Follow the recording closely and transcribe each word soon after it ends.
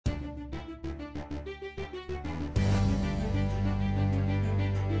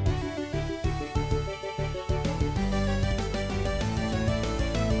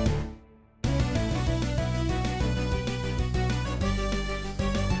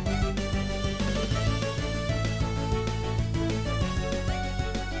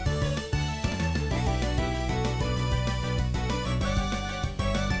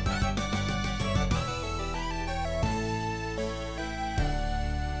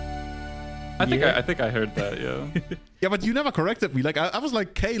I think I heard that. Yeah. Yeah, but you never corrected me. Like I was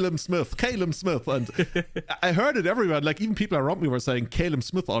like Callum Smith, and I heard it everywhere. Like even people around me were saying Callum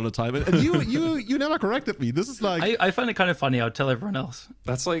Smith all the time, and you never corrected me. This is like I find it kind of funny. I'll tell everyone else.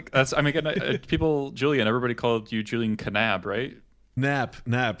 That's I mean, again, people, Julian, everybody called you Julian Knab, right? Nab.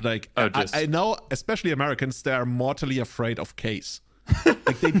 Like I know, especially Americans, they are mortally afraid of K's.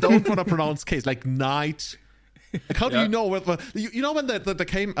 Like they don't want to pronounce K's, like night. Like how do you know whether you know when the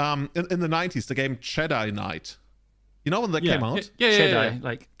came in the 90s, the game Jedi Knight? You know when that came out? Yeah.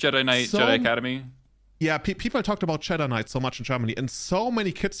 Like Jedi Knight, Jedi Academy. Yeah, people talked about Jedi Knight so much in Germany, and so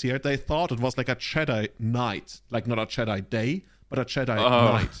many kids here, they thought it was like a Jedi Knight, like not a Jedi day, but a Jedi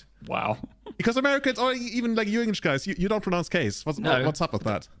Knight. Wow. Because Americans, or even like you English guys, you don't pronounce K's. What's up with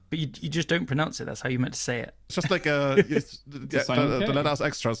that? But you just don't pronounce it. That's how you meant to say it. It's just like the letters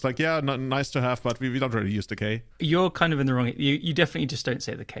extra. It's like, nice to have, but we don't really use the K. You're kind of in the wrong. You definitely just don't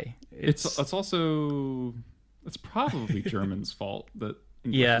say the K. It's also... It's probably German's fault that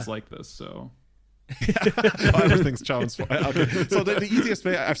English is like this, so... Everything's German's fault. Okay. So the easiest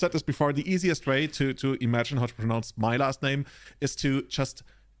way, I've said this before, the easiest way to imagine how to pronounce my last name is to just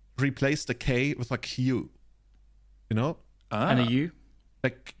replace the K with a Q. You know? And a U?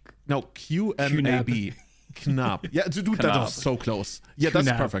 Like, no, Q-N-A-B. Knab. Yeah, dude, that was so close. Yeah,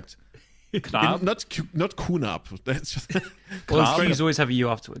 that's perfect. Knab? Not Kunab. That's just... Well, Q's always have a U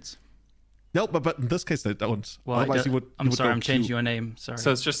afterwards. No, but in this case they don't. Well, otherwise I'm sorry, I'm changing your name. Sorry.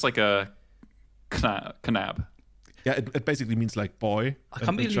 So it's just like a knab. Yeah, it basically means like boy. I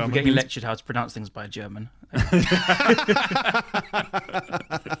can't believe we're getting lectured how to pronounce things by a German.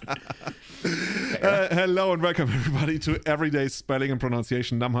 Hello and welcome everybody to Everyday Spelling and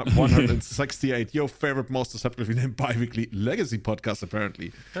Pronunciation number 168, your favorite, most deceptively named bi-weekly legacy podcast,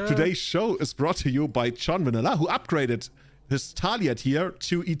 apparently. Today's show is brought to you by John Vanilla, who upgraded his Thalia tier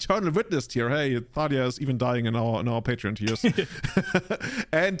to Eternal Witness tier. Hey, Thalia is even dying in our Patreon tiers.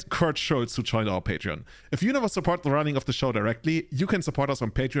 And Kurt Schultz, who joined our Patreon. If you never support the running of the show directly, you can support us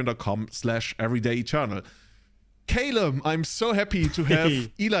on patreon.com/everydayeternal. Callum, I'm so happy to have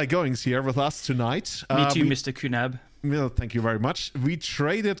Eli Goings here with us tonight. Me too, Mr. Kunab. Well, thank you very much. We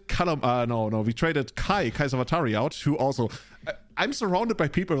traded we traded Kai Savatari out, who also... I'm surrounded by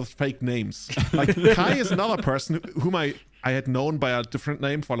people with fake names. Like, Kai is another person whom I had known by a different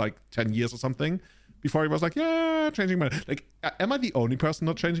name for like 10 years or something, before he was like, changing my... Like, am I the only person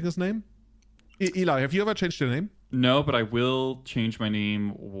not changing his name? Eli, have you ever changed your name? No, but I will change my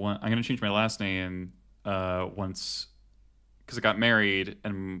name. I'm going to change my last name once, because I got married,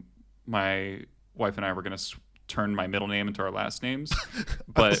 and my wife and I were going to turn my middle name into our last names,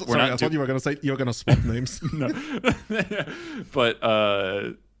 but we're not. I thought you were going to say you're going to swap names. No, but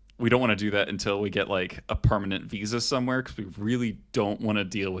we don't want to do that until we get like a permanent visa somewhere, because we really don't want to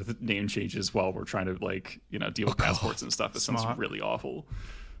deal with name changes while we're trying to deal with passports and stuff. It sounds really awful.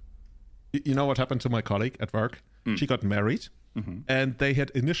 You know what happened to my colleague at work? She got married, and they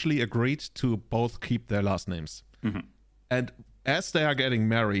had initially agreed to both keep their last names. And as they are getting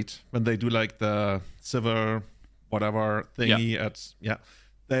married, when they do like the civil whatever thingy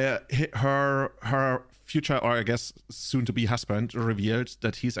her future, or I guess soon to be husband, revealed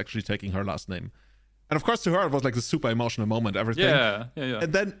that he's actually taking her last name. And of course to her it was like the super emotional moment, everything. Yeah.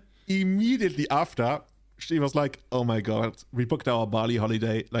 And then immediately after, she was like, oh my god, we booked our Bali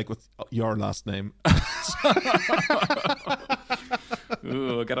holiday like with your last name.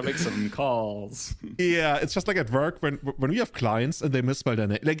 Ooh, gotta make some calls. Yeah, it's just like at work when we have clients and they misspell their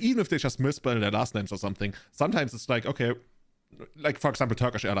name, like even if they just misspell their last names or something, sometimes it's like, okay, like for example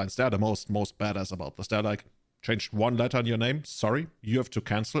Turkish Airlines, they're the most badass about this. They're like, changed one letter in your name, sorry, you have to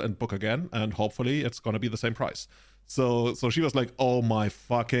cancel and book again, and hopefully it's gonna be the same price. So she was like, oh my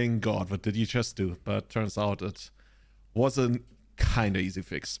fucking god, what did you just do? But turns out it was a kind of easy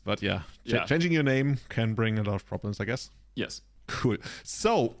fix. But changing your name can bring a lot of problems, I guess. Yes. Cool.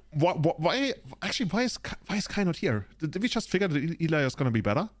 So, why is Kai not here? Did we just figure that Eli is going to be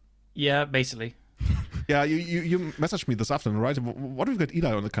better? Yeah, basically. Yeah, you messaged me this afternoon, right? What if we got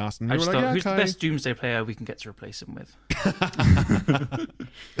Eli on the cast? And I just thought, who's Kai? the best Doomsday player we can get to replace him with?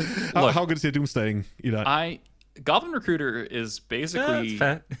 How good is your Doomsdaying, Eli? Goblin Recruiter is basically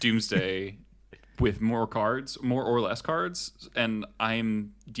Doomsday with more or less cards, and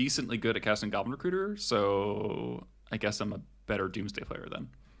I'm decently good at casting Goblin Recruiter, so I guess I'm a better Doomsday player then.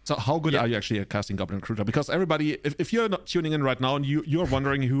 So how good are you actually at casting Goblin Recruiter? Because everybody, if you're not tuning in right now and you're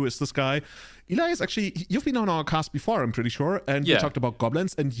wondering who is this guy, Eli is actually, you've been on our cast before, I'm pretty sure, and we talked about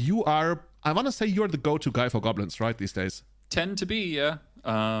goblins, and you are, I want to say you're the go-to guy for goblins, right, these days? Tend to be, yeah.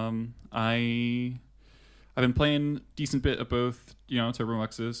 I've been playing decent bit of both, Turbo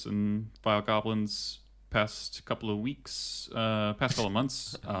Muxus and Vile Goblins past couple of weeks, past couple of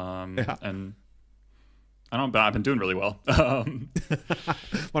months, and I don't know, but I've been doing really well.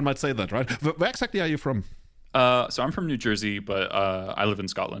 One might say that, right? Where exactly are you from? So I'm from New Jersey, but I live in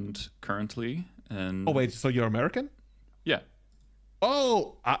Scotland currently. And oh wait, so you're American? Yeah.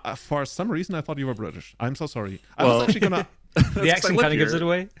 Oh, for some reason I thought you were British. I'm so sorry. I was actually gonna. The accent kind of gives it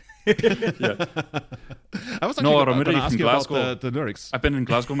away. Yeah. I was actually I'm gonna ask you about Glasgow. the lyrics. I've been in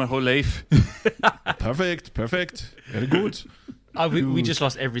Glasgow my whole life. Perfect. Very good. We just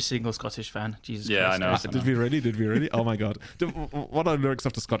lost every single Scottish fan. Jesus Christ. I know. Did we really? Oh my god. What are the lyrics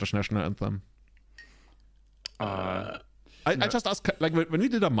of the Scottish national anthem? I just asked, like, when we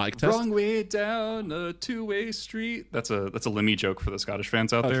did a mic test. Wrong way down a two-way street. That's a Lemmy joke for the Scottish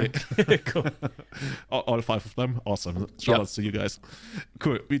fans out there. Cool. All 5 of them. Awesome. Shout outs to you guys.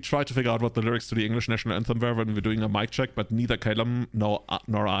 Cool. We tried to figure out what the lyrics to the English national anthem were when we were doing a mic check, but neither Callum nor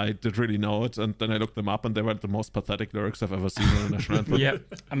I did really know it. And then I looked them up, and they were the most pathetic lyrics I've ever seen in a national anthem. Yeah.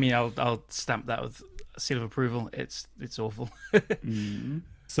 I mean, I'll stamp that with a seal of approval. It's awful.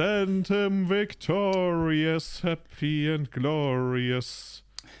 Send him victorious, happy and glorious.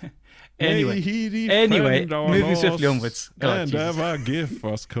 Anyway, moving swiftly onwards. And ever give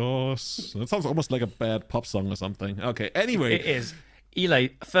us cause. That sounds almost like a bad pop song or something. Okay, anyway. It is. Eli,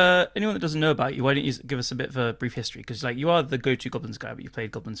 for anyone that doesn't know about you, why don't you give us a bit of a brief history? Because you are the go-to Goblins guy, but you've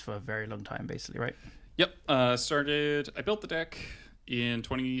played Goblins for a very long time, basically, right? Yep. I built the deck in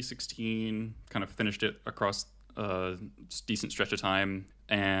 2016, kind of finished it across a decent stretch of time,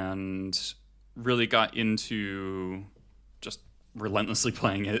 and really got into just relentlessly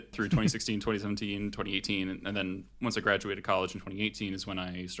playing it through 2016, 2017, 2018. And then once I graduated college in 2018 is when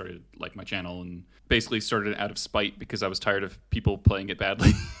I started my channel, and basically started out of spite because I was tired of people playing it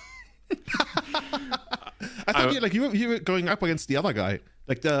badly. I thought you were going up against the other guy.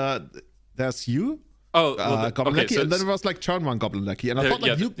 There's you. Goblin Lecky, and then it was turn one Goblin Lecky, and I thought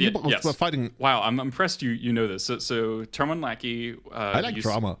you both were fighting. Wow, I'm impressed you know this. So turn one Lackey, I like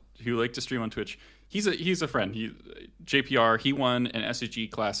drama. Who like to stream on Twitch. He's a friend. JPR. He won an SSG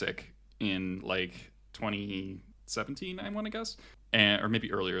Classic in 2017, I want to guess, or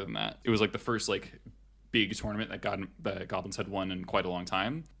maybe earlier than that. It was the first big tournament that Goblins had won in quite a long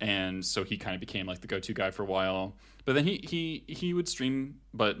time, and so he kind of became the go-to guy for a while. But then he would stream,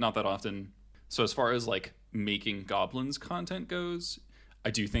 but not that often. So as far as making Goblins content goes,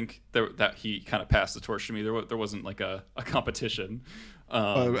 I do think that he kind of passed the torch to me. There wasn't a competition.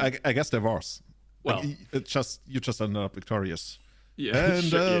 I guess there was. Well, you just ended up victorious. Yeah,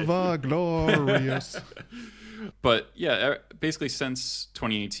 and ever glorious. But yeah, basically since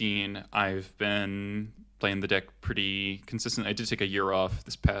 2018, I've been playing the deck pretty consistent. I did take a year off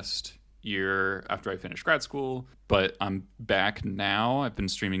this past year after I finished grad school, but I'm back now. I've been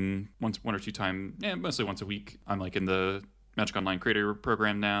streaming one or two times, mostly once a week. I'm in the Magic Online Creator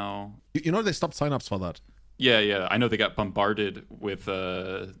program now. They stopped signups for that. Yeah. I know they got bombarded with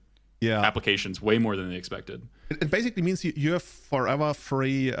applications way more than they expected. It basically means you have forever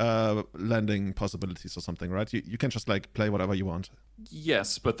free landing possibilities or something, right? You can just play whatever you want.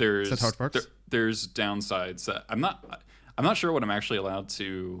 Yes, but there's Is that how it works? There's downsides. I'm not sure what I'm actually allowed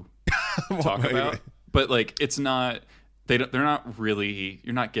to talk about, but it's not. They're not really.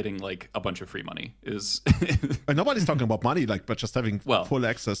 You're not getting a bunch of free money. Nobody's talking about money, but just having full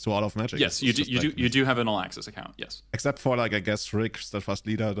access to all of Magic. Yes, you do have an all access account. Yes, except for I guess Rick, Steadfast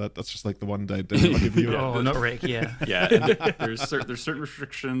Leader. That's just the one they never give you. Not Rick. Yeah. Yeah. And there's certain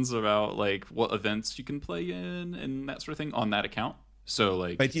restrictions about what events you can play in and that sort of thing on that account. So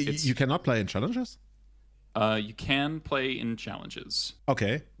wait, you cannot play in challenges. You can play in challenges.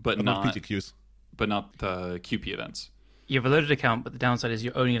 Okay, but not PTQs. But not the QP events. You have a loaded account, but the downside is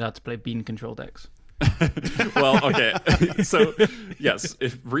you're only allowed to play bean control decks. Well, okay. So, yes,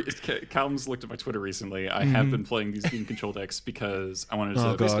 if Callum's looked at my Twitter recently, I have been playing these bean control decks because I wanted to...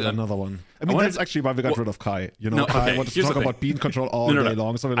 Oh, God, another one. That's actually why we got rid of Kai. Kai wanted to talk about bean control all day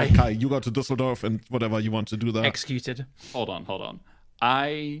long. So we're Kai, you go to Dusseldorf and whatever you want to do there. Executed. Hold on.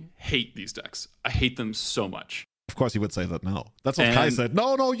 I hate these decks. I hate them so much. Of course you would say that now. That's what Kai said.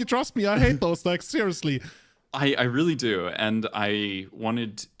 No, you trust me. I hate those decks. Seriously. I really do. And I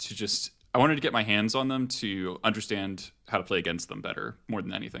wanted to get my hands on them to understand how to play against them better, more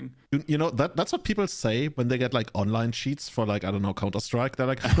than anything. That's what people say when they get online cheats for I don't know, Counter-Strike.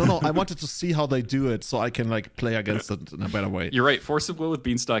 They're no, I wanted to see how they do it so I can play against it in a better way. You're right. Force of Will with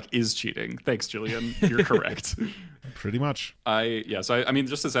Beanstalk is cheating. Thanks, Julian. You're correct. Pretty much. So I mean,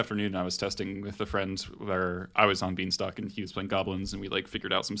 just this afternoon I was testing with a friend where I was on Beanstalk and he was playing Goblins, and we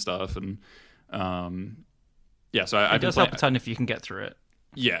figured out some stuff, and Yeah, so I've it does help a ton if you can get through it.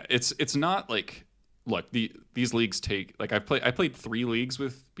 Yeah, it's not like, look, these leagues take, like, I played 3 leagues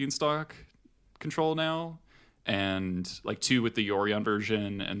with Beanstalk control now, and like 2 with the Yorion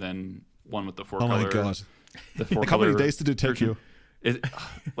version, and then 1 with the 4 color. Oh my god! The 4 How many days did it take version. you?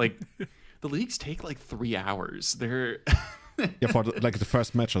 Like the leagues take like 3 hours. They're Yeah, for like the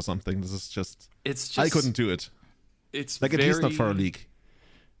first match or something. This is just. I couldn't do it. It's like, at least not for a league.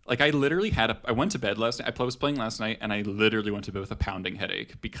 Like, I literally I went to bed last night. I was playing last night, and I literally went to bed with a pounding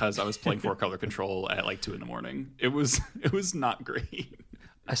headache because I was playing 4 color control at like 2 a.m. It was not great.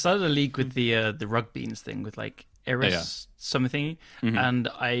 I started a league with the rug beans thing with like Eris something, and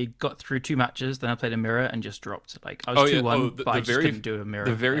I got through 2 matches. Then I played a mirror and just dropped. Like, I was 2-1, but I just couldn't do a mirror.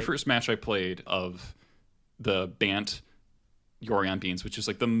 The very first match I played of the Bant Yorion Beans, which is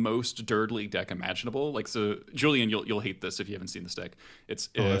like the most Dirt League deck imaginable. Like, so Julian, you'll hate this if you haven't seen this deck.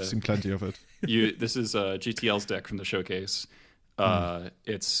 I've seen plenty of it. This is GTL's deck from the showcase.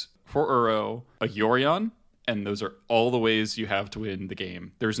 It's 4 Uro, a Yorion, and those are all the ways you have to win the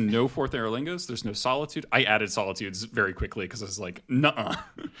game. There's no 4th Aerolingas, there's no Solitude. I added Solitudes very quickly because I was like, nuh-uh.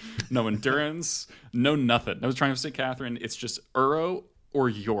 No Endurance, no nothing. No Triumph Catherine. It's just Uro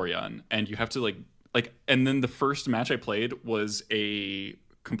or Yorion, and you have to like, and then the first match I played was a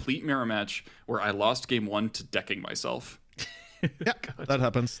complete mirror match where I lost game 1 to decking myself. Yeah, that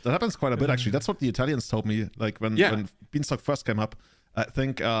happens. That happens quite a bit, actually. That's what the Italians told me. Like, when Beanstalk first came up, I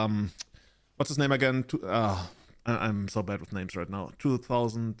think, what's his name again? I'm so bad with names right now.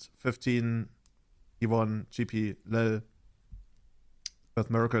 2015, he won GP Lille with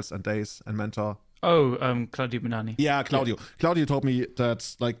Miracles and Days and Mentor. Oh, Claudio Bonanni. Yeah, Claudio. Yeah. Claudio told me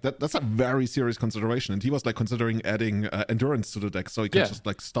that like that's a very serious consideration, and he was like considering adding endurance to the deck so he could just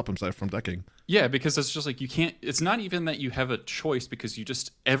like stop himself from decking. Yeah, because it's just like you can't. It's not even that you have a choice, because you just,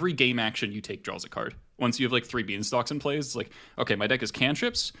 every game action you take draws a card. Once you have like 3 Beanstalks in place, it's like, okay, my deck is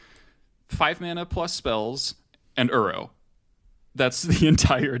cantrips, 5 mana plus spells, and Uro. That's the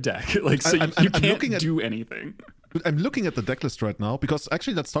entire deck. Like, so you can't do anything. I'm looking at the deck list right now, because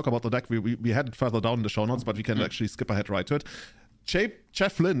actually, let's talk about the deck. We had it further down in the show notes, but we can actually skip ahead right to it.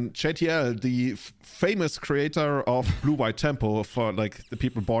 Jeff Lynn, JTL, the famous creator of Blue White Tempo, for like the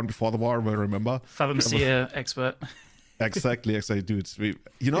people born before the war will remember. Fathom Seer expert. Exactly, dude.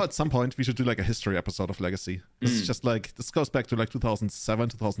 At some point we should do like a history episode of Legacy. This is just like, this goes back to like 2007,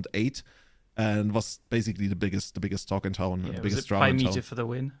 2008, and was basically the biggest talk in town, the biggest drama in town. Pi meter for the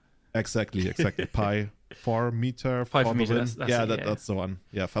win. Exactly. Pi 4 meter. Pi 4 meter. That's the one.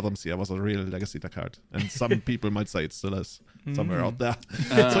 Yeah, Fathom Seer was a real Legacy deck card, and some people might say it still is somewhere out there.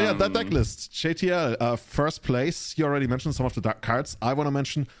 So yeah, that deck list. JTL, first place. You already mentioned some of the deck cards. I want to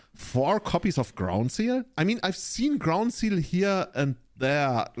mention 4 copies of Ground Seal. I mean, I've seen Ground Seal here and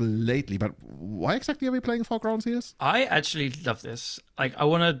there lately, but why exactly are we playing 4 Ground Seals? I actually love this. Like, I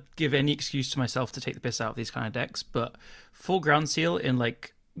want to give any excuse to myself to take the piss out of these kind of decks, but 4 Ground Seal in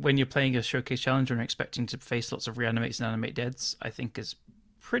like, when you're playing a showcase challenge and expecting to face lots of reanimates and animate deads, I think is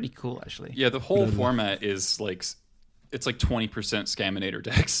pretty cool, actually. Yeah, the whole format is like, it's like 20% Scaminator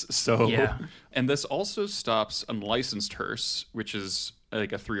decks. So yeah. And this also stops Unlicensed Hearse, which is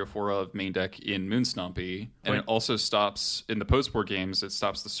like a 3 or 4 of main deck in Moonstompy. And it also stops, in the post-board games, it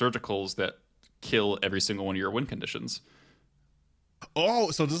stops the Surgicals that kill every single one of your win conditions.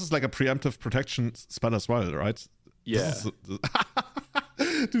 Oh, so this is like a preemptive protection spell as well, right? Yeah.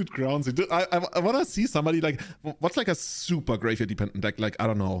 Dude, Groundsy. Dude, I want to see somebody like, what's like a super graveyard dependent deck? Like, I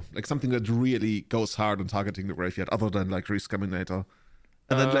don't know, like something that really goes hard on targeting the graveyard, other than like Rescaminator.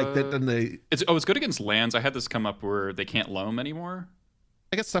 And then like then they. It's good against lands. I had this come up where they can't loam anymore.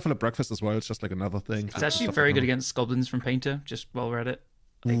 I guess Cephalid Breakfast as well. It's just like another thing. It's actually very good against Goblins from Painter. Just while we're at it.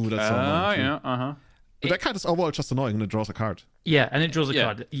 Ooh, that's so annoying. Yeah. But that card is overall just annoying, and it draws a card. Yeah, and it draws a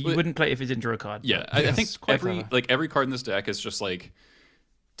card. You wouldn't play it if it didn't draw a card. Yeah, I think every card in this deck is just like,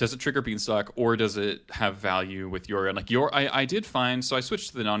 does it trigger Beanstalk, or does it have value with Yorion? Like I did find, so I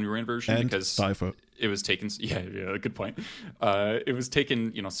switched to the non-Yorion version and because Cypher. It was taken. Yeah, good point. It was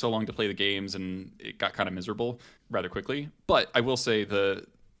taken, so long to play the games, and it got kind of miserable rather quickly. But I will say the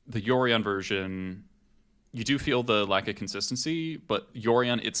Yorion version, you do feel the lack of consistency, but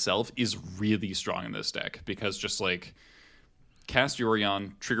Yorion itself is really strong in this deck, because just like cast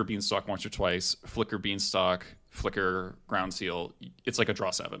Yorion, trigger Beanstalk once or twice, flicker Beanstalk, flicker Ground Seal, it's like a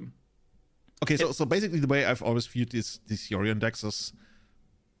draw 7. Okay, so basically the way I've always viewed these Yorion decks is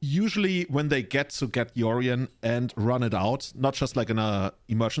usually when they get Yorion and run it out, not just like in a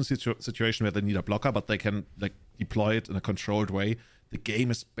emergency situation where they need a blocker, but they can like deploy it in a controlled way. The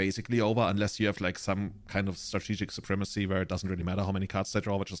game is basically over unless you have like some kind of strategic supremacy where it doesn't really matter how many cards they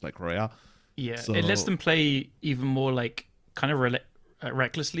draw, which is like rare. Yeah, So, it lets them play even more like kind of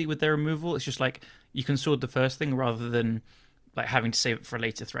recklessly with their removal. It's just like you can sword the first thing rather than like having to save it for a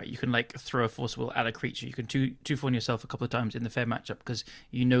later threat. You can like throw a force will at a creature. You can two-for on yourself a couple of times in the fair matchup because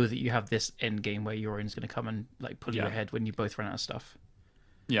you know that you have this end game where Yorian's going to come and like pull you ahead when you both run out of stuff.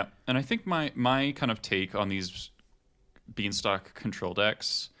 Yeah, and I think my kind of take on these Beanstalk control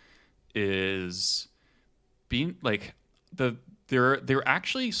decks is being like they're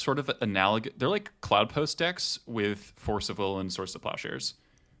actually sort of analogous. They're like Cloud Post decks with Force of Will and Source of Plowshares.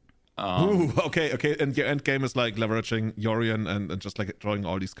 Ooh, okay. And your end game is like leveraging Yorian and just like drawing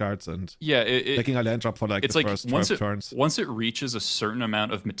all these cards and taking a land drop for like the first 12 turns. Once it reaches a certain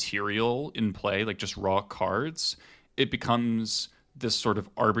amount of material in play, like just raw cards, it becomes this sort of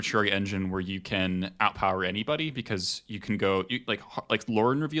arbitrary engine where you can outpower anybody because you can go like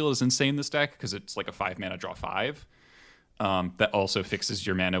Lauren Reveal is insane this deck because it's like a 5-mana draw 5. That also fixes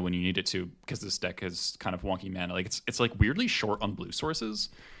your mana when you need it to because this deck is kind of wonky mana. Like it's like weirdly short on blue sources.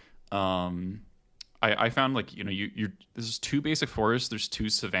 I found like there's 2 basic forests, there's 2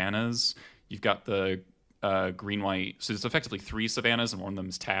 savannas, you've got the green white, so it's effectively 3 savannas and one of them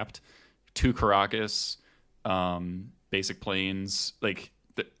is tapped, 2 Caracas, basic plains, like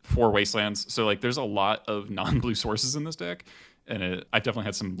 4 wastelands. So like there's a lot of non-blue sources in this deck, and I definitely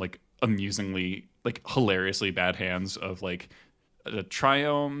had some like amusingly like hilariously bad hands of like a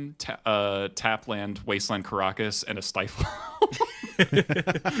Triome, Tapland, Wasteland Caracas, and a Stifle.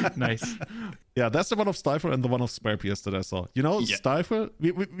 Nice. Yeah, that's the one of Stifle and the one of Spare Pierce that I saw. Stifle,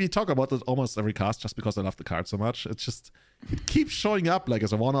 we talk about it almost every cast just because I love the card so much. It's just, it keeps showing up like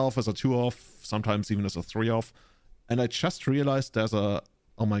as a 1-off, as a 2-off, sometimes even as a 3-off. And I just realized there's oh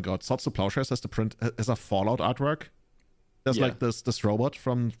my god, Swords of Plowshares has the print, as a Fallout artwork. There's like this robot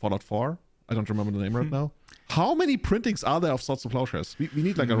from Fallout 4. I don't remember the name right now. How many printings are there of Swords of Plowshares? We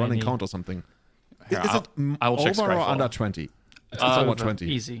need like a running count or something. Here, is it over or under 20? It's over 20.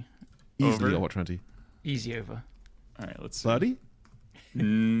 Easy. Easily over 20. Easy over. All right, let's see.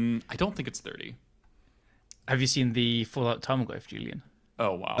 30? I don't think it's 30. Have you seen the Fallout Tarmogoyf, Julian?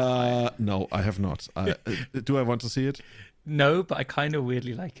 Oh, wow. No, I have not. Do I want to see it? No, but I kind of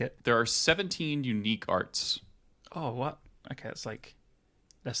weirdly like it. There are 17 unique arts. Oh, what? Okay, it's like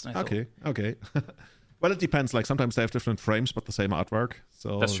less than I thought. Okay. Well, it depends. Like sometimes they have different frames, but the same artwork.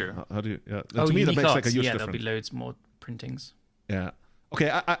 So that's true. How do you? Yeah. To me, that makes like a huge difference. There'll be loads more printings. Yeah. Okay.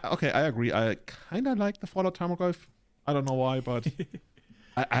 I agree. I kind of like the Fallout Tarmogoyf. I don't know why, but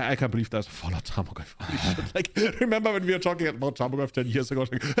I can't believe there's a Fallout Tarmogoyf. Like, remember when we were talking about Tarmogoyf 10 years ago?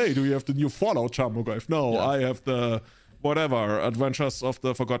 Like, hey, do you have the new Fallout Tarmogoyf? No, I have the whatever Adventures of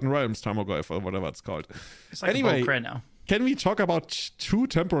the Forgotten Realms Tarmogoyf or whatever it's called. It's like anyway, a now. Can we talk about 2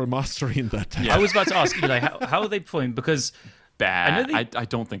 temporal mastery in that deck? Yeah. I was about to ask Eli, how are they performing? Because bad. I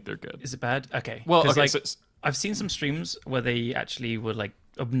don't think they're good. Is it bad? Okay. Well, okay, like, I've seen some streams where they actually were like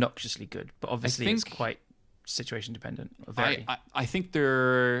obnoxiously good, but obviously it's quite situation dependent. I think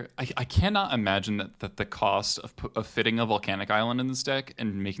they're. I cannot imagine that the cost of fitting a volcanic island in this deck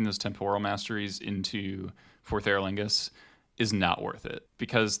and making those temporal masteries into 4th Aerlingus is not worth it,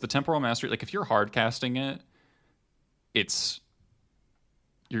 because the temporal mastery, like if you're hard casting it,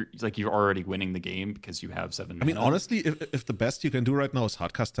 you're already winning the game because you have 7 mana. I mean, honestly, if the best you can do right now is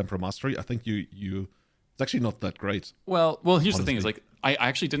hardcast temporal mastery, I think you it's actually not that great. Well, here's the thing is like I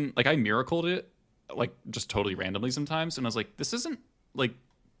actually didn't like I miracled it like just totally randomly sometimes, and I was like, this isn't like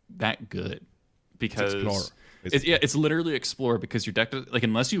that good because it's literally explore, because your deck like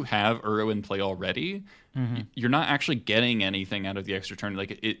unless you have Uro in play already, you're not actually getting anything out of the extra turn.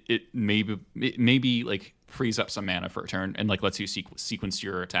 Like it maybe like frees up some mana for a turn and like lets you sequence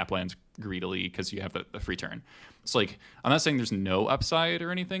your tap lands greedily because you have the free turn. So like I'm not saying there's no upside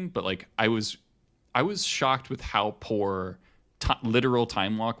or anything, but like I was shocked with how poor literal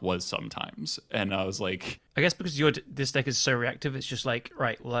time lock was sometimes, and I was like, I guess because this deck is so reactive, it's just like,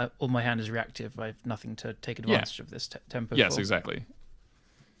 right, well, all my hand is reactive, I have nothing to take advantage of this tempo. Yes, exactly.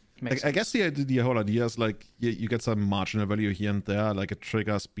 I guess the whole idea is like you get some marginal value here and there, like it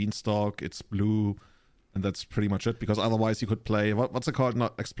triggers Beanstalk, it's blue, and that's pretty much it, because otherwise you could play what's it called,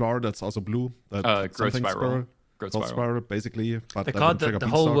 not Explorer, that's also blue, Growth Spiral. Growth Spiral, basically. But the card that the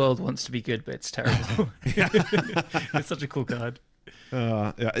whole world wants to be good, but it's terrible. It's such a cool card.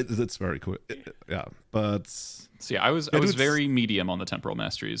 It's very cool. But so I was very medium on the temporal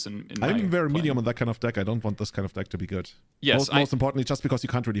masteries. I'm very medium on that kind of deck. I don't want this kind of deck to be good. Yes, most importantly, just because you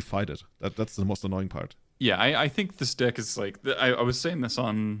can't really fight it. That's the most annoying part. Yeah, I think this deck is like I was saying this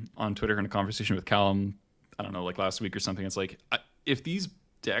on Twitter in a conversation with Callum. I don't know, like last week or something. It's like if these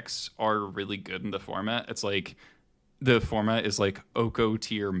decks are really good in the format, it's like the format is like Oko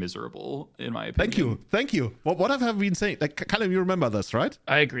tier miserable, in my opinion. Thank you. What have I been saying? Like, Callum, you remember this, right?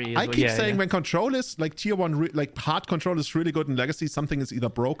 I agree. I keep saying when control is like tier 1, like hard control is really good in Legacy, something is either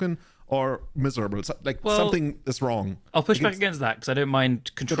broken or miserable. So, like something is wrong. I'll push back against that because I don't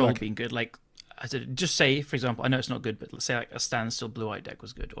mind control being good. Like, I said, just say, for example, I know it's not good, but let's say like a standstill blue-eyed deck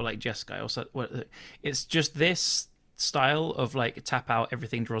was good, or like Jeskai, or so. It's just this style of like tap out,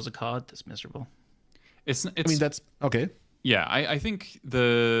 everything draws a card that's miserable. I mean, that's okay. Yeah, I think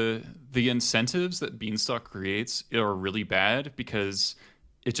the incentives that Beanstalk creates are really bad because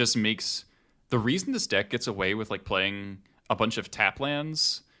it just makes the reason this deck gets away with like playing a bunch of tap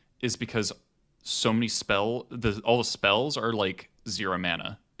lands is because so many all the spells are like 0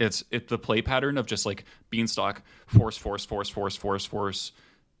 mana. It's the play pattern of just like Beanstalk force,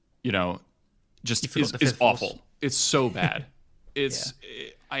 you know, just is awful. Force. It's so bad. It's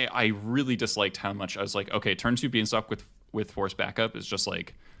I really disliked how much I was like, okay, turn 2 Beanstalk with force backup is just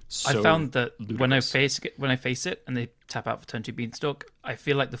like so I found that ludicrous. when I face it and they tap out for turn 2 Beanstalk, I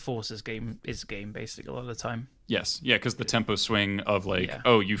feel like the force is game basically a lot of the time. Yes, yeah, because the tempo swing of like,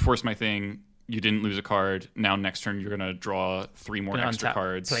 oh, you forced my thing, you didn't lose a card. Now next turn you're gonna draw 3 more extra untap,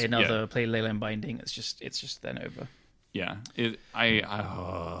 cards. Play another, play Leyland Binding. It's just then over. Yeah,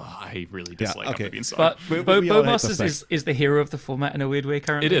 I really dislike the Beanstalk. But Bowmasters is the hero of the format in a weird way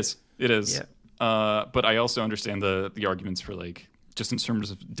currently. It is. Yeah. But I also understand the arguments for like just in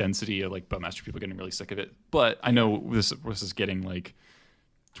terms of density of like Bowmaster people getting really sick of it. But I know this is getting like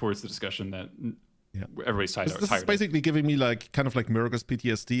towards the discussion that everybody's tired. This is basically giving me like kind of like Murgus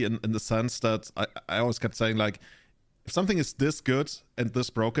PTSD in the sense that I always kept saying like if something is this good and this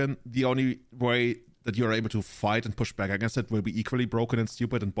broken, the only way that you're able to fight and push back against it will be equally broken and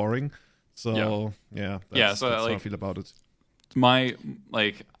stupid and boring. So that's so how like, I feel about it.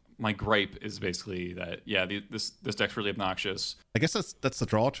 My gripe is basically that this deck's really obnoxious. I guess that's the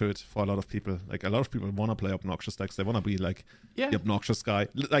draw to it for a lot of people. Like a lot of people want to play obnoxious decks. They want to be like the obnoxious guy,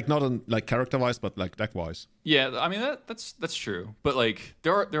 like not in like character wise, but like deck wise. Yeah, I mean that's true. But like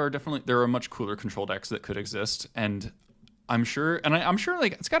there are much cooler control decks that could exist, and I'm sure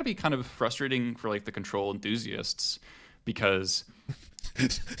like it's got to be kind of frustrating for like the control enthusiasts because.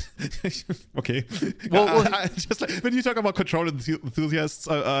 Okay. Well, I just like, when you talk about control enthusiasts,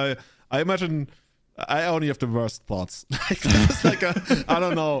 I imagine I only have the worst thoughts. Like, it's like I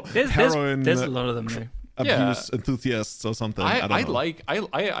don't know, heroin. There's a lot of them there. Abuse enthusiasts or something. I like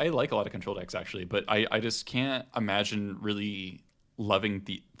a lot of control decks actually, but I just can't imagine really loving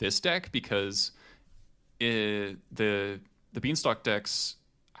this deck because the Beanstalk decks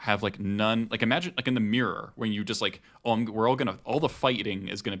have like none. Like imagine like in the mirror when you just like all the fighting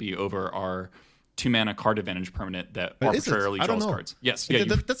is gonna be over our 2 mana card advantage permanent that arbitrarily draws cards. Yes,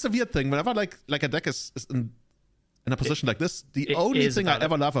 that's the weird thing. Whenever like a deck is in a position like this, the only thing I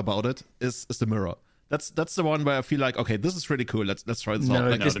ever love about it is the mirror. That's the one where I feel like, okay, this is really cool. Let's try this out.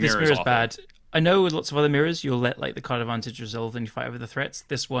 Like, this mirror is bad. I know with lots of other mirrors, you'll let like the card advantage resolve and you fight over the threats.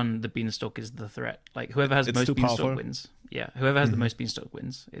 This one, the Beanstalk is the threat. Like whoever has the most Beanstalk wins. Yeah, whoever has the most Beanstalk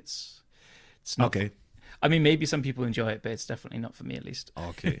wins. It's not okay. I mean, maybe some people enjoy it, but it's definitely not for me at least.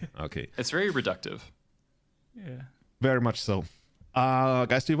 Okay. It's very reductive. Yeah. Very much so.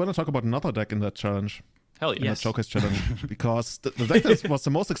 Guys, do you want to talk about another deck in that challenge? Hell yes. In that showcase challenge, because the deck that was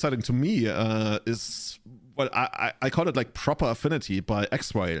the most exciting to me is I call it like Proper Affinity by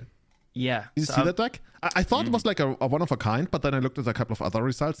X-Whale. Yeah. Did you see that deck? I thought it was like a one of a kind, but then I looked at a couple of other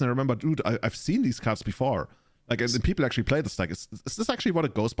results and I remember, dude, I've seen these cards before. Like, and people actually play this deck. Is this actually what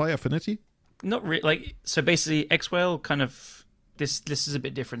it goes by, Affinity? Not really. Like, so basically, X-Whale kind of this is a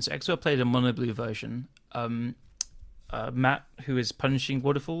bit different. So X-Whale played a mono blue version. Matt, who is Punishing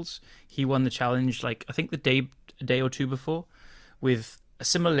Waterfalls, he won the challenge like I think a day or two before with a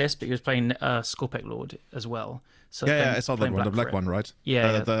similar list, but he was playing Scorpec Lord as well. So I saw that one, the black one, right?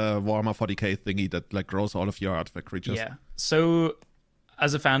 Yeah, the Warhammer 40k thingy that like grows all of your artifact creatures. Yeah. So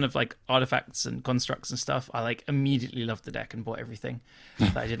as a fan of like artifacts and constructs and stuff, I like immediately loved the deck and bought everything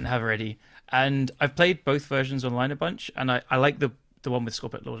that I didn't have already. And I've played both versions online a bunch, and I like the one with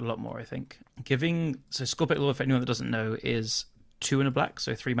Scorpec Lord a lot more, I think. So Scorpec Lord, for anyone that doesn't know, is 2 and a black,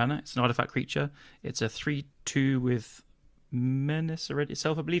 so 3 mana. It's an artifact creature. It's a 3/2 with Menace already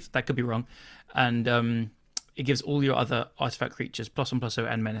itself, I believe. That could be wrong. And it gives all your other artifact creatures +1/+0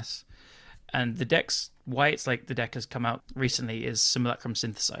 and Menace. And the deck's why it's like the deck has come out recently is Simulacrum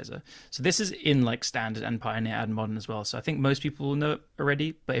Synthesizer. So this is in like standard and Pioneer and Modern as well. So I think most people will know it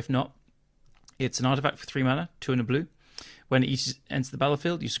already, but if not, it's an artifact for 3 mana, 2 and a blue. When it enters the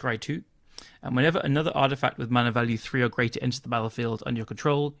battlefield, you scry 2. And whenever another artifact with mana value 3 or greater enters the battlefield under your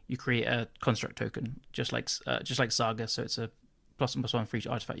control, you create a construct token, just like Saga. So it's a +1/+1 for each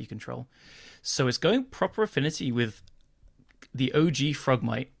artifact you control. So it's going proper affinity with the OG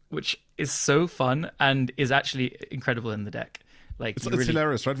Frogmite, which is so fun and is actually incredible in the deck. Like it's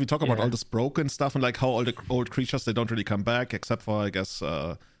hilarious, right? We talk about all this broken stuff and like how all the old creatures, they don't really come back except for, I guess,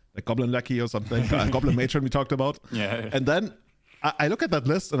 like Goblin Lackey or something, Goblin Matron we talked about. Yeah. And then I look at that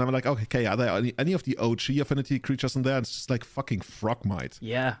list and I'm like, okay, are there any of the OG affinity creatures in there? And it's just like fucking Frogmite.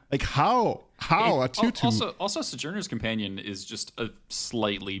 Yeah. Like how a 2/2? Also, Sojourner's Companion is just a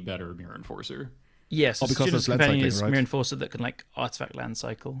slightly better Mirror Enforcer. Yes, because Sojourner's land Companion cycling, is right? Mirror Enforcer that can like artifact land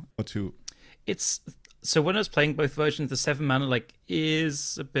cycle. Or 2. So when I was playing both versions, the 7 mana like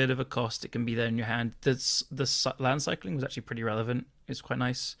is a bit of a cost. It can be there in your hand. The land cycling was actually pretty relevant. It's quite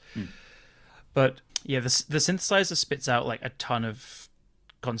nice. But yeah, the synthesizer spits out like a ton of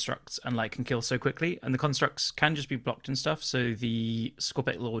constructs and like can kill so quickly, and the constructs can just be blocked and stuff. So the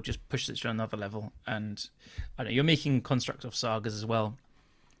Scorpec Lord just pushes it to another level, and I don't know, you're making constructs of sagas as well.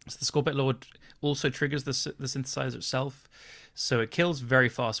 So the Scorpec Lord also triggers the synthesizer itself, so it kills very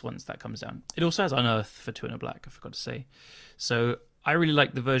fast once that comes down. It also has Unearth for 2 and a black, I forgot to say. So I really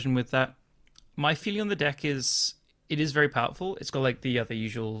like the version with that. My feeling on the deck is it is very powerful. It's got like the other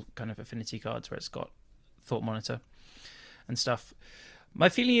usual kind of affinity cards where it's got Thought Monitor and stuff. My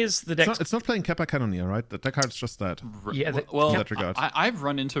feeling is the deck. It's not playing Kappa Cannoneer, right? That card's just that. Yeah, in that regard. I've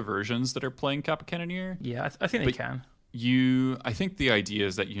run into versions that are playing Kappa Cannoneer. Yeah, I think they can. I think the idea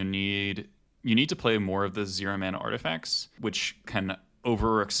is that you need to play more of the 0 mana artifacts, which can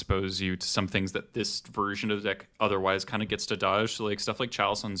overexpose you to some things that this version of the deck otherwise kind of gets to dodge. So like stuff like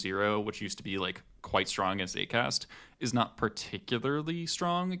Chalice on 0, which used to be like quite strong against 8-cast, is not particularly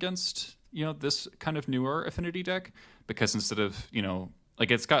strong against, this kind of newer affinity deck, because instead of, like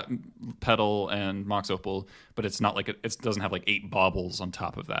it's got Petal and Mox Opal, but it's not like it doesn't have like 8 baubles on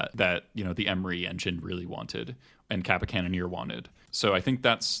top of that the Emery engine really wanted and Kappa Cannoneer wanted. So I think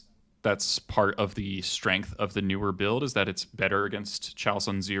that's part of the strength of the newer build, is that it's better against Chalice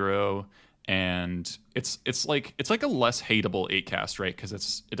on 0, and it's like a less hateable 8-cast, right? Because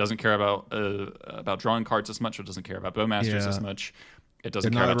it doesn't care about drawing cards as much. It doesn't care about Bowmasters as much. It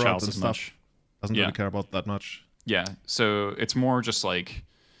doesn't care about Chalice as much. Doesn't really care about that much. Yeah, so it's more just like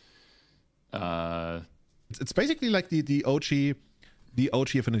it's basically like the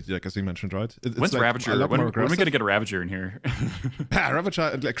OG affinity deck, as you mentioned, right? When's like Ravager? When are we going to get a Ravager in here?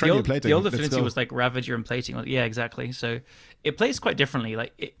 Ravager, like cranial plating. The old affinity was like Ravager and plating. Yeah, exactly. So it plays quite differently.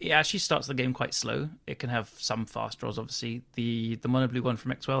 Like it actually starts the game quite slow. It can have some fast draws, obviously. The mono blue one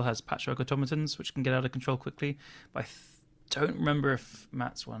from Xwell has Patchwork Automatons, which can get out of control quickly. But I don't remember if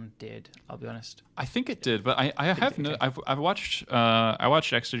Matt's one did. I'll be honest. I think it did, but I've watched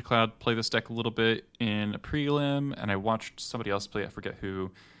Extra Cloud play this deck a little bit in a prelim, and I watched somebody else play. I forget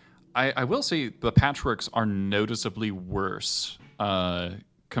who. I will say the patchworks are noticeably worse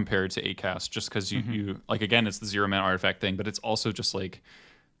compared to 8-cast, just because you like, again, it's the 0 mana artifact thing, but it's also just like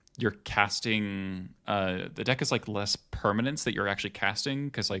you're casting the deck is like less permanents that you're actually casting,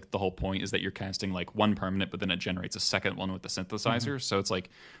 because like the whole point is that you're casting like one permanent, but then it generates a second one with the synthesizer. So it's like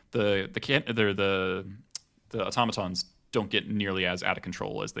the automatons don't get nearly as out of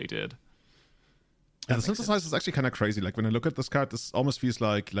control as they did. Yeah, the synthesizer is actually kind of crazy. Like when I look at this card, this almost feels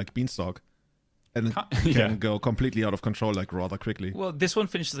like Beanstalk, and it can go completely out of control like rather quickly. Well, this one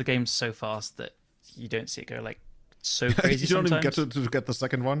finishes the game so fast that you don't see it go like so crazy. You don't sometimes. even get to get the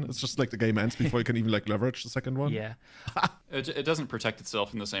second one. It's just like the game ends before you can even like leverage the second one. Yeah. It doesn't protect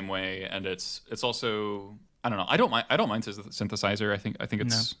itself in the same way, and it's also, I don't know. I don't mind the synthesizer. I think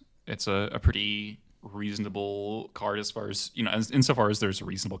it's a pretty reasonable card as far as, insofar as there's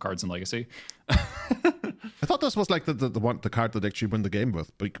reasonable cards in Legacy. I thought this was like the card that actually win the game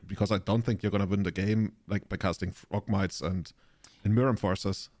with, because I don't think you're gonna win the game like by casting Frogmites and Mirror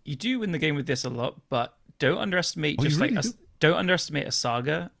Forces. You do win the game with this a lot, but don't underestimate don't underestimate a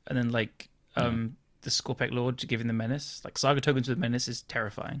Saga and then like the Scorpec Lord to giving the menace. Like Saga tokens with menace is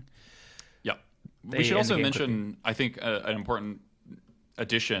terrifying. Yeah. We should also mention, I think, an important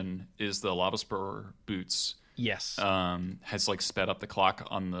addition is the Lava Spur boots. Yes. Has like sped up the clock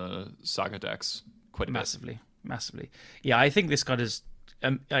on the Saga decks quite a bit. Massively. Yeah, I think this card is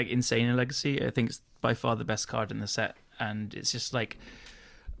like insane in Legacy. I think it's by far the best card in the set, and it's just like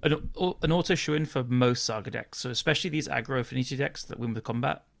an auto shoe-in for most Saga decks. So especially these aggro affinity decks that win with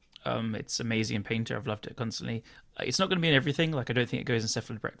combat. It's amazing in Painter. I've loved it constantly. It's not going to be in everything. Like I don't think it goes in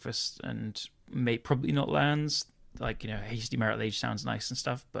Cephalid Breakfast, and probably not lands. Like, Hasty Merit Age sounds nice and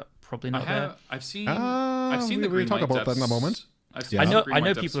stuff, but probably not there. I've seen the green talk light about that in a moment. I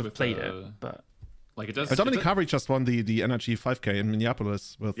know people have played it, but like it does. Dominic HARVEY just won the Energy 5K in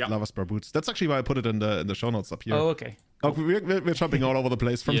Minneapolis with Lava Spur boots. That's actually why I put it in the show notes up here. Oh, okay. Oh, we're jumping all over the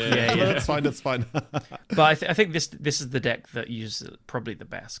place from That's fine. But I think this is the deck that uses it probably the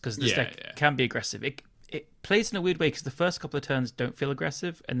best, because this deck can be aggressive. It plays in a weird way because the first couple of turns don't feel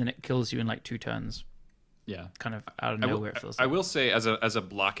aggressive, and then it kills you in like 2 turns. Yeah, kind of out of nowhere. It feels like. I will say, as a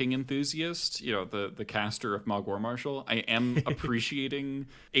blocking enthusiast, the caster of Mogg War Marshal, I am appreciating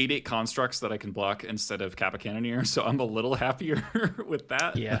 8/8 constructs that I can block instead of Kappa Cannoneer. So I'm a little happier with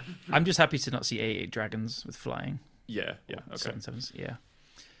that. Yeah, I'm just happy to not see 8/8 dragons with flying. Yeah, okay. 7/7s,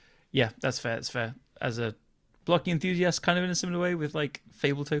 yeah, that's fair. That's fair. As a blocking enthusiast, kind of in a similar way with like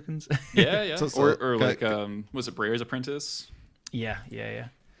Fable tokens. Yeah. Or like was it Brayer's Apprentice? Yeah.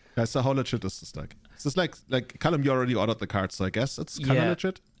 Guys, so how legit is this deck? Is this like Callum, you already ordered the cards, so I guess it's kind of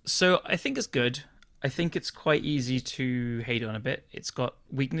legit? So I think it's good. I think it's quite easy to hate on a bit. It's got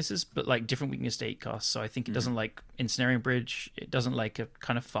weaknesses, but like different weakness to 8 costs. So I think it doesn't like Ensnaring Bridge. It doesn't like a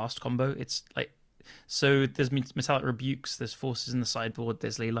kind of fast combo. It's like, so there's Metallic Rebukes, there's Forces in the sideboard,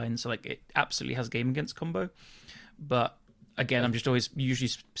 there's Ley Lines. So like it absolutely has game against combo. But again, I'm just always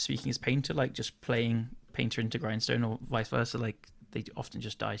usually speaking as Painter, like just playing Painter into Grindstone or vice versa. Like they often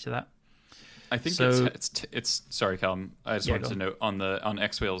just die to that. I think it's sorry, Callum. I just wanted to note on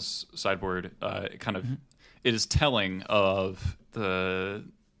X-Whale's sideboard, it is telling of the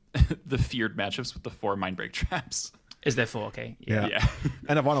feared matchups with the 4 Mindbreak traps. Is there 4? Okay. Yeah.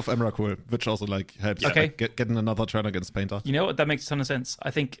 And a 1 of Emrakul, which also like helps getting another turn against Painter. You know what? That makes a ton of sense. I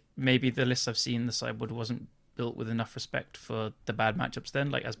think maybe the lists I've seen, the sideboard wasn't built with enough respect for the bad matchups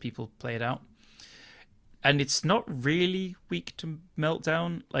then, like as people play it out. And it's not really weak to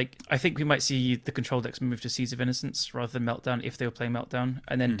Meltdown. Like, I think we might see the control decks move to Seas of Innocence rather than Meltdown if they were playing Meltdown.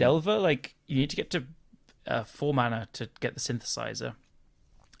 And then Delver, like, you need to get to 4 mana to get the Synthesizer.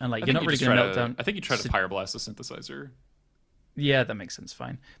 And, like, you're not really going to Meltdown. I think you try to Pyroblast the Synthesizer. Yeah, that makes sense,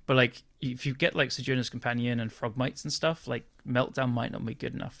 fine. But, like, if you get, like, Sojourner's Companion and Frogmites and stuff, like, Meltdown might not be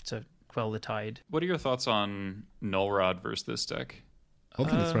good enough to quell the tide. What are your thoughts on Null Rod versus this deck? I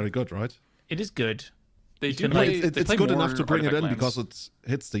think it's very good, right? It is good. They do play, it's good enough to bring it in because it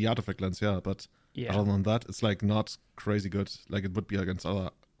hits the artifact lands, but other than that, it's like not crazy good. Like it would be against other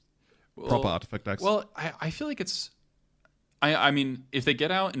proper artifact decks. Well, I feel like it's. I mean, if they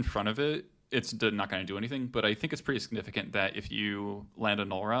get out in front of it, it's not going to do anything. But I think it's pretty significant that if you land a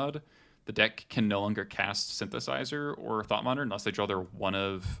Null Rod, the deck can no longer cast Synthesizer or Thought Monitor unless they draw their 1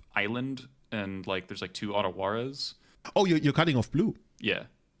 of Island and like there's like 2 Ottawaras. Oh, you're cutting off blue. Yeah.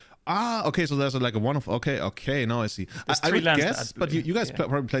 Ah, okay, so there's like a 1 of... Okay, now I see. I would guess, but you guys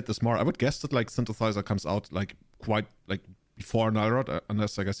probably played this more. I would guess that like Synthesizer comes out like quite like before Null Rod,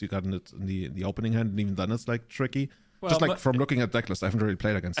 unless I guess you got it in the opening hand, and even then it's like tricky. Well, just like from looking at decklist, I haven't really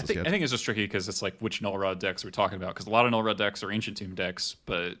played against this yet. I think it's just tricky because it's like which Null Rod decks we're talking about, because a lot of Null Rod decks are Ancient Tomb decks,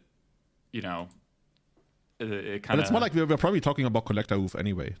 but it kind of... But it's more like we're probably talking about Collector Hoof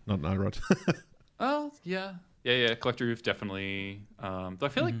anyway, not Null Rod. Oh, yeah. Yeah, Collector Hoof definitely. Though I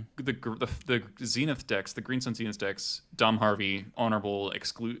feel like the Zenith decks, the Green Sun Zenith decks, Dom HARVEY, honorable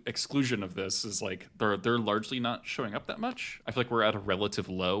exclusion of this is like they're largely not showing up that much. I feel like we're at a relative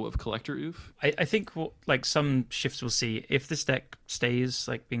low of Collector Hoof. I think like some shifts we'll see if this deck stays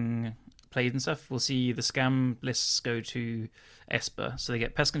like being played and stuff. We'll see the scam lists go to Esper, so they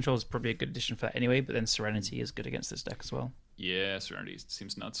get Pest Control is probably a good addition for that anyway. But then Serenity is good against this deck as well. Yeah, Serenity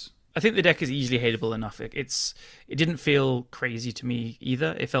seems nuts. I think the deck is easily hateable enough. It didn't feel crazy to me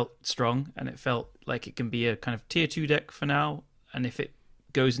either. It felt strong, and it felt like it can be a kind of tier 2 deck for now. And if it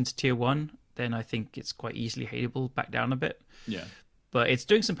goes into tier 1, then I think it's quite easily hateable back down a bit. Yeah. But it's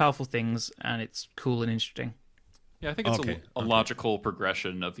doing some powerful things, and it's cool and interesting. Yeah, I think it's a logical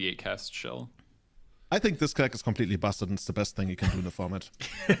progression of the 8-cast shell. I think this deck is completely busted, and it's the best thing you can do in the format.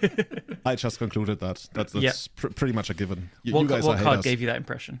 I just concluded that. That's pretty much a given. What card gave you that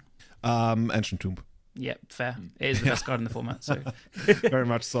impression? Ancient Tomb. Yeah, fair. It is the best card in the format. So very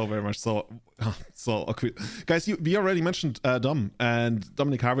much so. So okay. Guys, we already mentioned Dom and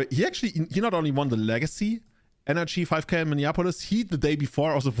Dominic HARVEY. He not only won the Legacy Energy 5K in Minneapolis, he the day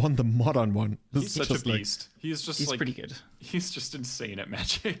before also won the Modern one. He's such a beast. He's pretty good. He's just insane at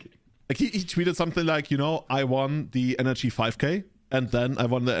Magic. Like he tweeted something like, I won the Energy 5K. And then I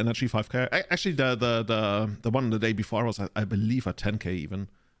won the Energy 5K. Actually, the one the day before was, I believe, a 10K even.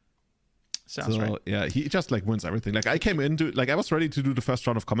 Sounds right. Yeah, he just like wins everything. Like I came into I was ready to do the first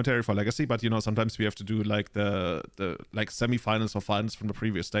round of commentary for Legacy, but sometimes we have to do like the like semifinals or finals from the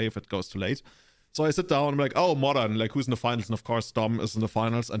previous day if it goes too late. So I sit down, I'm like, oh, modern, like who's in the finals? And of course, Dom is in the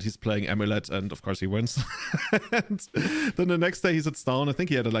finals and he's playing Amulet, and of course he wins. And then the next day he sits down, I think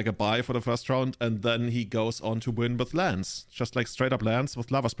he had like a bye for the first round, and then he goes on to win with Lance. Just like straight up Lance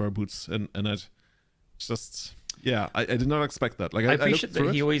with Lava Spur boots in it. Just, yeah, I did not expect that. Like I appreciate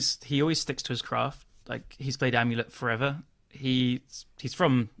that he always sticks to his craft. Like he's played Amulet forever. He's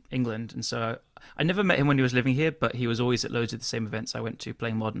from England, and so I never met him when he was living here, but he was always at loads of the same events I went to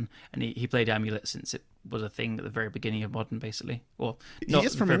playing Modern, and he played Amulet since it was a thing at the very beginning of Modern, basically. Or he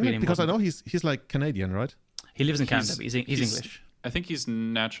is from England, because I know he's like Canadian, right? He lives in Canada, but he's English. I think he's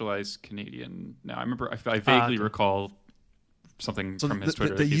naturalized Canadian now. I remember I vaguely recall something from his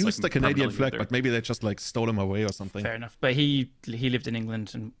Twitter. They used the Canadian flag, but maybe they just like stole him away or something. Fair enough. But he lived in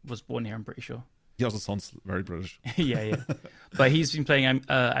England and was born here, I'm pretty sure. He also sounds very British. yeah. But he's been playing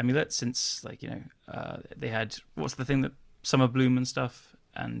Amulet since, like, they had, what's the thing that Summer Bloom and stuff,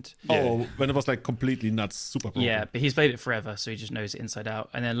 and when it was like completely nuts, super broken. Yeah, but he's played it forever, so he just knows it inside out.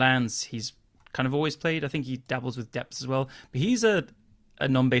 And then Lands, he's kind of always played. I think he dabbles with depths as well, but he's a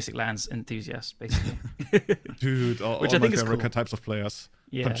non-basic Lands enthusiast, basically. Dude, which I think is cool. Types of players.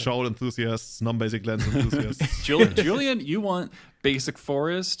 Yeah. Control enthusiasts, non-basic Lands enthusiasts. Julian, you want basic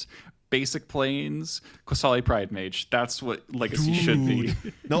forest, basic plains, Kosali Pride Mage. That's what Legacy should be.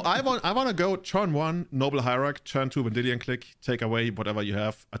 No, I want to go turn 1, Noble Hierarch, turn 2, Vendilion Click, take away whatever you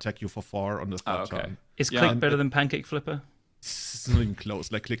have, attack you for 4 on the third turn. Is Click better than Pancake Flipper? It's not even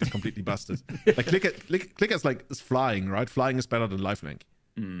close. Like, Click is completely busted. Like, Click is flying, right? Flying is better than Lifelink.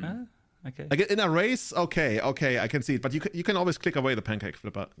 Okay. Like in a race, okay, I can see it, but you can always click away the Pancake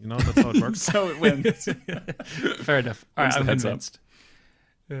Flipper. You know, that's how it works. So it wins. Fair enough. All right, I'm convinced.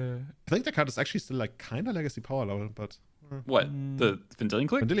 I think the card is actually still like kind of Legacy power level, but what, the Vendilion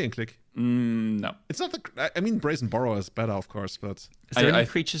Click? Vendilion Click. No, it's not the. I mean, Brazen Borrower is better, of course, but is there any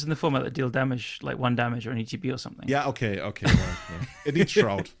creatures in the format that deal damage, like 1 damage or an ETB or something? Yeah, okay. Well, yeah. It needs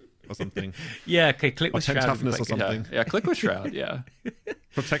Shroud or something. Yeah, okay. Click with Shroud. Toughness or something. Yeah, Click with Shroud. Yeah.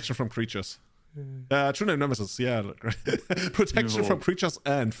 Protection from creatures. True Name Nemesis, yeah. Protection from creatures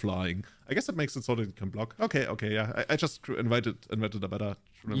and flying. I guess that makes it so that it can block. Okay, yeah. I just invented a better.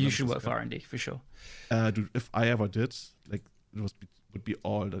 You should work for R&D for sure. Dude, if I ever did, like, it would be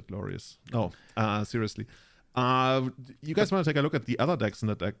all that glorious. No, seriously. You guys want to take a look at the other decks in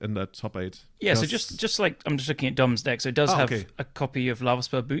that top 8? Yeah, so just like I'm just looking at Dom's deck. So it does have a copy of Lava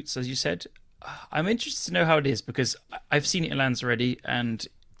Spur Boots, as you said. I'm interested to know how it is, because I've seen it in lands already, and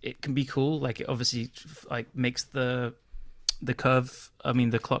it can be cool. Like, it obviously makes the clock of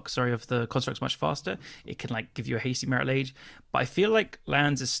the constructs much faster. It can like give you a hasty Merit Age, but I feel like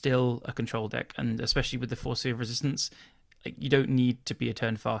lands is still a control deck, and especially with the Force Field Resistance, like, you don't need to be a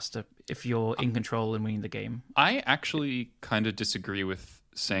turn faster if you're in control and winning the game. I actually kind of disagree with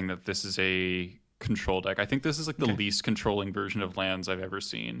saying that this is a control deck. I think this is like the least controlling version of lands I've ever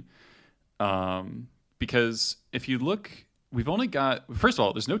seen. Because if you look, we've only got, first of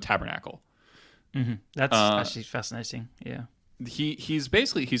all, there's no Tabernacle. Mm-hmm. That's actually fascinating. Yeah. He's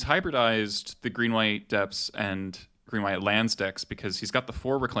hybridized the green-white depths and green-white lands decks, because he's got the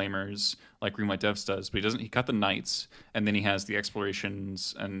 4 reclaimers like green-white depths does, but he got the knights, and then he has the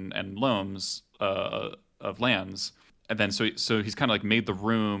explorations and loams of lands. And then so he's kind of like made the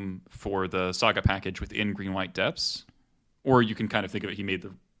room for the saga package within green-white depths. Or you can kind of think of it, he made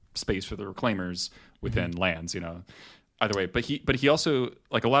the space for the reclaimers within lands, either way. But he also,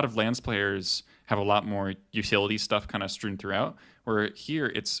 like, a lot of lands players have a lot more utility stuff kind of strewn throughout, where here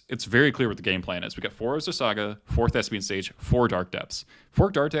it's very clear what the game plan is. We got 4 Oaths of Saga, 4 Thespian Stage, 4 Dark Depths.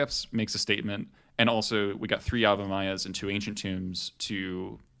 4 Dark Depths makes a statement, and also we got 3 Avamayas and 2 Ancient Tombs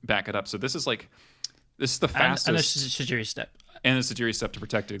to back it up. So this is the fastest, and a Sajiri step. And a Sajiri step to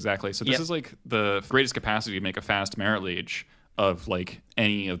protect it, exactly. So this is like the greatest capacity to make a fast Merit Age of like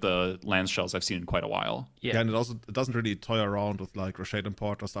any of the land shells I've seen in quite a while. Yeah, and it doesn't really toy around with like Rashad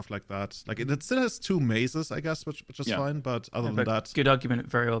Import or stuff like that. Like, it still has 2 mazes, I guess, which is fine. But other than that, good argument,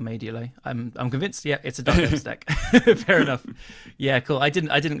 very well made, Eli. I'm convinced. Yeah, it's a Dark Depths deck. Fair enough. Yeah, cool. I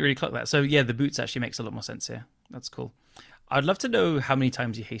didn't really clock that. So yeah, the boots actually makes a lot more sense here. That's cool. I'd love to know how many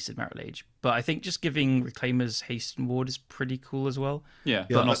times he hasted Merit Age, but I think just giving Reclaimers haste and ward is pretty cool as well. Yeah,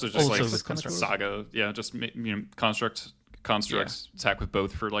 but also just like Saga. Yeah, just constructs attack with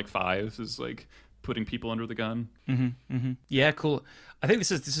both for like 5 is like putting people under the gun. Yeah, cool. I think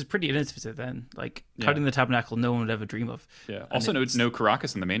this is pretty innovative then. Like, cutting the Tabernacle, no one would ever dream of. Yeah. Also, no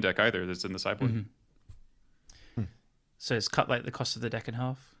Caracas in the main deck either. That's in the sideboard. So it's cut like the cost of the deck in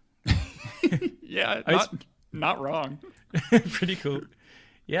half. Yeah, not wrong. Pretty cool.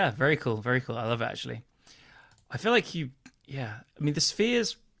 Yeah, very cool. Very cool. I love it, actually. I feel like I mean, the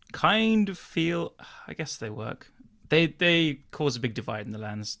spheres kind of feel, I guess they work. They cause a big divide in the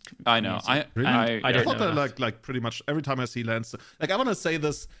lands. I know. I don't thought know. like pretty much every time I see lands, like I want to say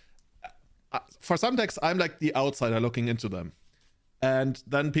this. For some decks, I'm like the outsider looking into them, and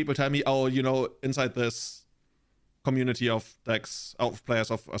then people tell me, oh, inside this community of decks, of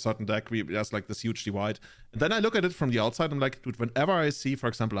players of a certain deck, there's like this huge divide. And then I look at it from the outside, I'm like, dude, whenever I see, for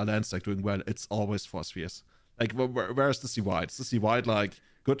example, a lands deck doing well, it's always for spheres. Like, where is this divide? Is this divide like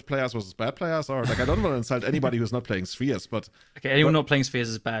good players versus bad players? Or like, I don't want to insult anybody who's not playing spheres, but okay, anyone not playing spheres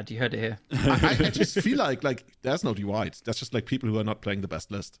is bad. You heard it here. I just feel like there's no divide. That's just like people who are not playing the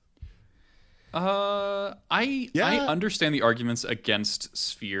best list. I understand the arguments against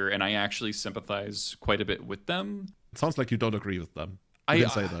Sphere, and I actually sympathize quite a bit with them. It sounds like you don't agree with them. You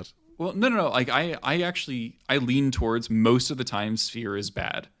didn't say that. Well, no. Like I lean towards most of the time Sphere is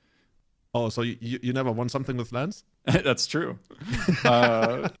bad. Oh, so you never won something with lands? That's true.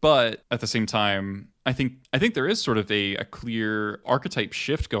 But at the same time, I think there is sort of a clear archetype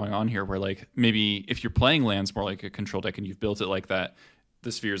shift going on here, where like maybe if you're playing lands more like a control deck and you've built it like that,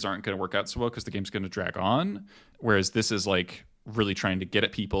 the spheres aren't going to work out so well because the game's going to drag on. Whereas this is like really trying to get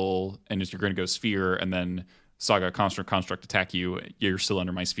at people, and as you're going to go sphere and then Saga construct attack you, you're still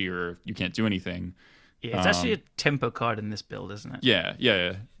under my sphere, you can't do anything. Yeah, it's actually a tempo card in this build, isn't it? Yeah.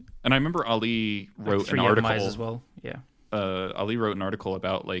 And I remember Ali wrote an article as well. Yeah. Ali wrote an article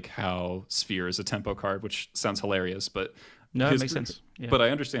about like how sphere is a tempo card, which sounds hilarious, but no, it makes sense. Yeah. But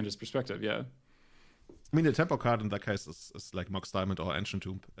I understand his perspective. Yeah. I mean, the tempo card in that case is like Mox Diamond or Ancient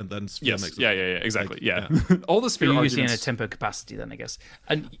Tomb, and then Sphere makes it. Yeah, exactly. Like, yeah. All the Sphere you're arguments... using in a tempo capacity then, I guess.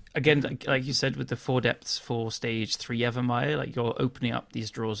 And again, like you said, with the 4 depths for stage 3 Evermire, like you're opening up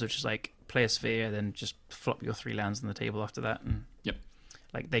these draws, which is like play a Sphere, then just flop your 3 lands on the table after that. And yep.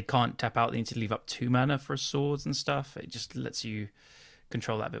 Like they can't tap out, they need to leave up 2 mana for swords and stuff. It just lets you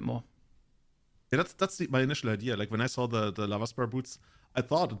control that a bit more. Yeah, that's my initial idea. Like when I saw the Lava Spur boots, I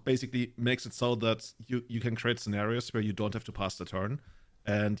thought it basically makes it so that you can create scenarios where you don't have to pass the turn,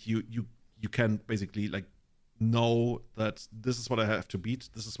 and you can basically like know that this is what I have to beat,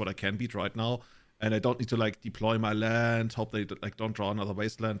 this is what I can beat right now, and I don't need to like deploy my land, hope they like don't draw another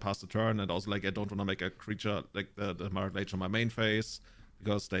wasteland past the turn, and also like I don't want to make a creature like the Marred Lage on my main phase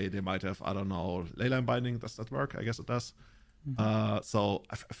because they might have, I don't know, Leyline Binding. Does that work? I guess it does. So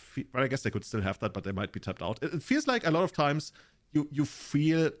I guess they could still have that, but they might be tapped out. It feels like a lot of times you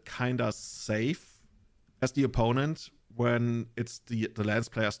feel kind of safe as the opponent when it's the lands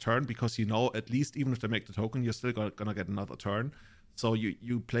player's turn, because at least even if they make the token, you're still gonna get another turn. So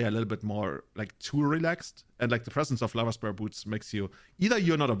you play a little bit more like too relaxed, and like the presence of Lava Spur boots makes you either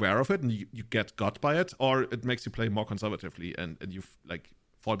you're not aware of it and you get got by it, or it makes you play more conservatively and you like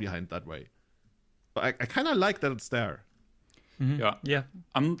fall behind that way. But I kind of like that it's there. Mm-hmm. Yeah.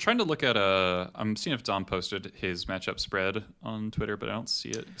 I'm trying to look at I'm seeing if Dom posted his matchup spread on Twitter, but I don't see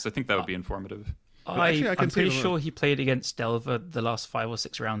it because I think that would be informative. I'm pretty sure he played against Delver the last 5 or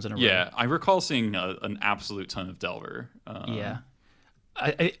 6 rounds in a row. Yeah, I recall seeing an absolute ton of Delver. Yeah.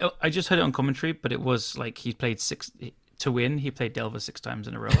 I just heard it on commentary, but it was like he played 6 to win. He played Delver 6 times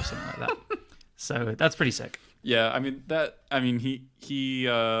in a row or something like that. So that's pretty sick. Yeah,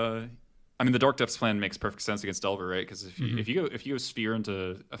 the Dark Depths plan makes perfect sense against Delver, right? Because if you go Sphere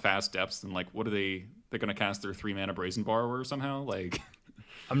into a fast depths, then like what are they're going to cast their 3 mana Brazen Borrower somehow? Like,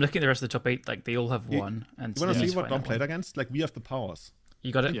 I'm looking at the rest of the top 8. Like they all have 1. And you want to see what Dom played against? Like we have the powers.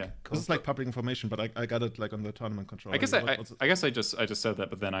 You got it. Yeah, cool. This is like public information, but I got it like on the tournament control. I guess I just said that,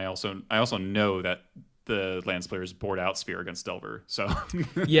 but then I also know that the lands players board out Sphere against Delver. So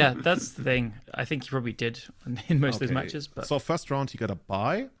yeah, that's the thing. I think he probably did in most of those matches. But so first round he got a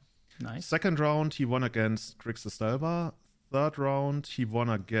bye. Nice. Second round he won against Grixis Delver. Third round he won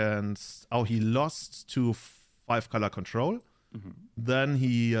against he lost to 5-color control. Mm-hmm. Then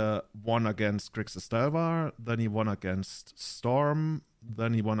he won against Grixis Delver. Then he won against Storm.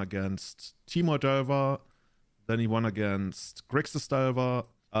 Then he won against Timo Delver. Then he won against Grixis Delver.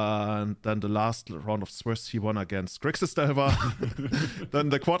 And then the last round of Swiss he won against Grixis Delver. Then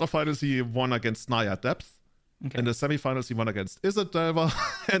the quarterfinals he won against Naya Depth. Okay. In the semifinals he won against Izzet Delver.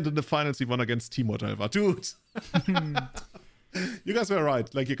 And in the finals he won against Timo Delver. Dude! You guys were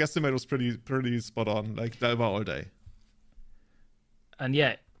right. Like your guesstimate was pretty spot on. Like Delver all day. And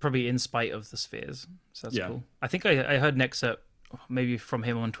yeah, probably in spite of the spheres. So that's cool. I think I heard an excerpt, maybe from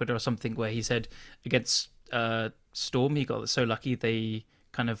him on Twitter or something, where he said against Storm, he got so lucky they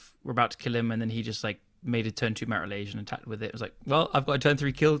kind of were about to kill him, and then he just like made a turn 2 Marred Lage and attacked with it. It was like, well, I've got a turn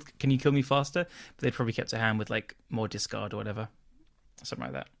 3 killed. Can you kill me faster? But they probably kept a hand with like more discard or whatever.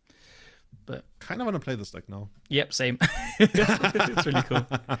 Something like that. But kind of want to play this deck now. Yep, same. It's really cool.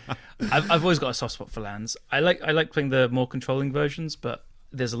 I've always got a soft spot for lands. I like playing the more controlling versions, but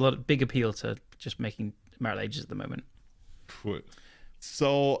there's a lot of big appeal to just making Metal Ages at the moment. Cool.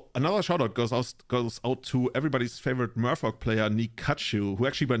 So another shout out goes out to everybody's favorite Merfolk player, Nikachu, who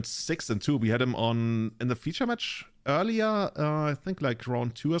actually went 6-2. We had him on in the feature match earlier, I think like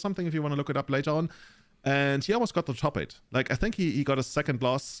round 2 or something, if you want to look it up later on. And he almost got the top 8. Like, I think he got a second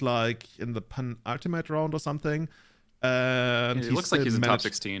loss like in the penultimate round or something. And it looks like he's in top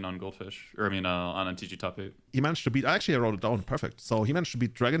 16 on Goldfish, or I mean on MTG top 8. He managed to beat, actually I wrote it down, perfect. So he managed to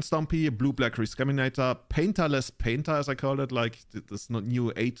beat Dragon Stompy, Blue Black Rescaminator, Painterless Painter, as I called it, like this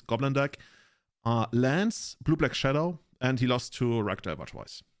new 8 Goblin deck, Lance, Blue Black Shadow, and he lost to Ragdiver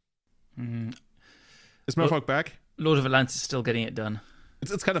twice. Is Merfolk back? Lord of Atlantis is still getting it done.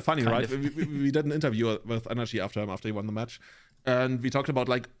 It's kind of funny, right? We did an interview with Energy after he won the match. And we talked about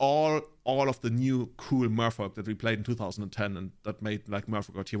like all of the new cool Merfolk that we played in 2010 and that made like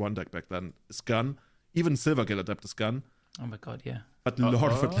Merfolk a tier 1 deck back then is gone. Even Silvergill Adept is gone. Oh my god, yeah. But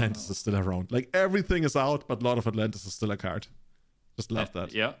Lord of Atlantis is still around. Like everything is out, but Lord of Atlantis is still a card. Just love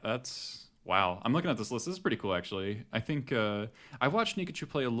that. Yeah, that's wow. I'm looking at this list. This is pretty cool, actually. I think I watched Nikachu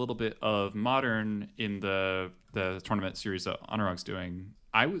play a little bit of Modern in the tournament series that Honorog's doing.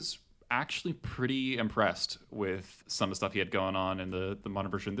 I was actually pretty impressed with some of the stuff he had going on in the Modern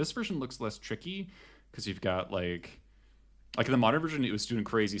version. This version looks less tricky because you've got like in the Modern version, it was doing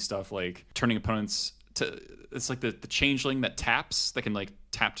crazy stuff like turning opponents to, it's like the changeling that taps, that can like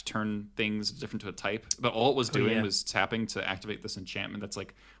tap to turn things different to a type, but all it was doing was tapping to activate this enchantment that's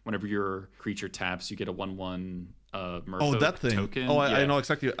like whenever your creature taps you get a 1/1 Merfolk that thing token. I know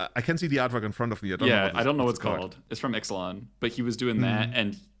exactly. I can see the artwork in front of me. I don't know what it's called. It's from Ixalan, but he was doing that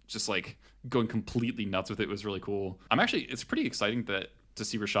and just like going completely nuts with it. Was really cool. It's pretty exciting to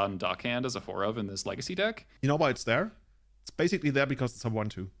see Rashad and Dockhand as a 4/of in this legacy deck. You know why it's there? It's basically there because it's a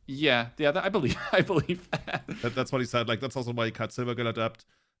 1/2. Yeah, I believe that. That's what he said. Like that's also why he cut Silvergill Adept.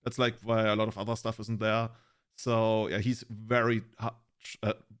 That's like why a lot of other stuff isn't there. So yeah, he's very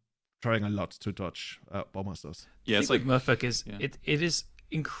trying a lot to dodge Bowmasters. Yeah, it's like Merfolk is it is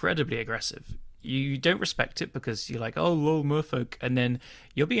incredibly aggressive. You don't respect it because you're like, oh, lol, Merfolk, and then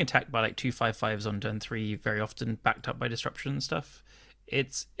you're being attacked by like 2/5/5s on turn 3 very often, backed up by disruption and stuff.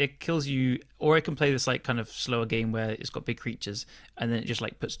 It kills you, or it can play this like kind of slower game where it's got big creatures and then it just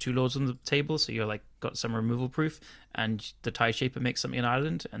like puts 2 lords on the table, so you're like got some removal proof, and the Tide Shaper makes something an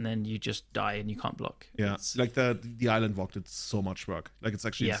island, and then you just die and you can't block. Yeah, like the Island Walk did so much work. Like it's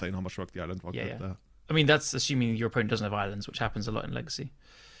actually insane how much work the Island Walk did there. I mean, that's assuming your opponent doesn't have islands, which happens a lot in Legacy.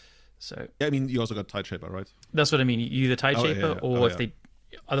 So yeah, I mean, you also got Tide Shaper, right? That's what I mean. You either Tide Shaper or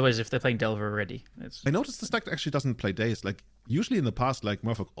otherwise if they're playing Delver already. I noticed this deck actually doesn't play Daze. Like usually in the past, like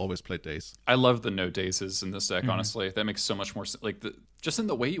Merfolk always played Daze. I love the no Dazes in this deck. Honestly, that makes so much more like just in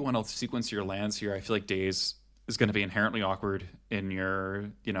the way you want to sequence your lands here. I feel like Daze is going to be inherently awkward in your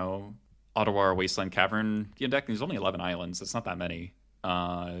Ottawa Wasteland Cavern deck. There's only 11 islands. That's not that many.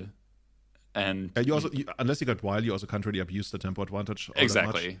 And you also, unless you got wild, you also can't really abuse the tempo advantage.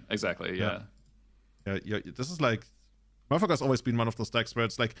 Exactly. Yeah. This is like Merfolk has always been one of those decks where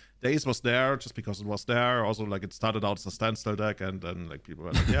it's like Daze was there just because it was there. Also, like it started out as a standstill deck, and then like people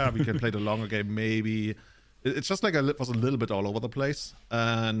were like, yeah, we can play the longer game maybe. It's just like it was a little bit all over the place.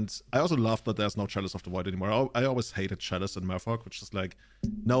 And I also love that there's no Chalice of the Void anymore. I always hated Chalice in Merfolk, which is like,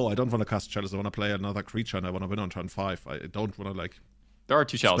 no, I don't want to cast Chalice. I want to play another creature and I want to win on turn 5. I don't want to like. There are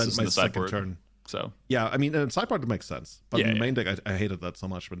 2 chalices in the sideboard. Turn. So yeah, I mean, in sideboard it makes sense, but in the main deck, I hated that so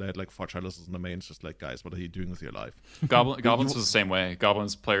much when they had like 4 chalices in the main. It's just like, guys, what are you doing with your life? Goblins was the same way.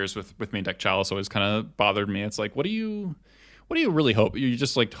 Goblins players with main deck chalice always kind of bothered me. It's like, what do you really hope? You're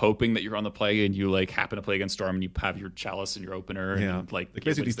just like hoping that you're on the play and you like happen to play against Storm and you have your chalice in your opener and like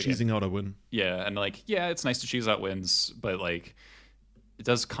basically cheesing out a win. Yeah, and like it's nice to cheese out wins, but like it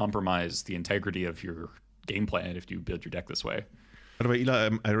does compromise the integrity of your game plan if you build your deck this way. By the way, Eli,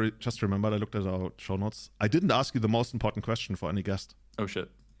 I just remembered I looked at our show notes. I didn't ask you the most important question for any guest. Oh shit.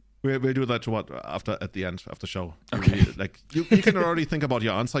 We'll do that at the end of the show. Okay. Like you can already think about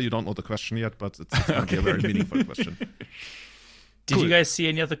your answer. You don't know the question yet, but it's going to be a very meaningful question. Did you guys see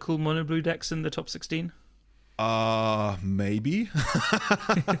any other cool mono blue decks in the top 16? Maybe.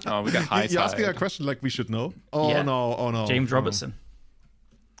 Oh, we got High Tide. You're asking a question like we should know. Oh no. James Robertson.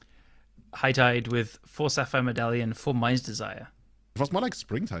 High Tide with 4 Sapphire Medallion, 4 Mind's Desire. It was more like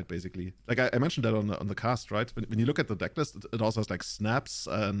Springtide, basically. Like I mentioned that on the cast, right? When you look at the deck list, it also has like Snaps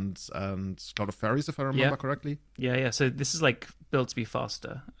and Cloud of Fairies, if I remember correctly. Yeah. So this is like built to be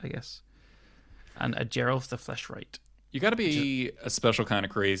faster, I guess. And a Geralf the Fleshwright. You got to be a special kind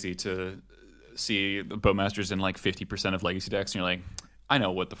of crazy to see the Bowmasters in like 50% of legacy decks, and you're like, I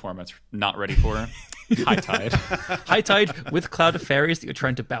know what the format's not ready for. High Tide. High Tide with Cloud of Fairies that you're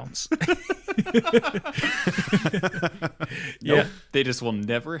trying to bounce. Nope, they just will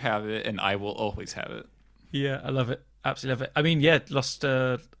never have it, and I will always have it. Yeah, I love it. Absolutely love it. I mean, yeah, lost,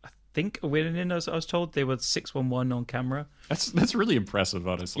 I think, a win in, as I was told. They were 6-1-1 on camera. That's really impressive,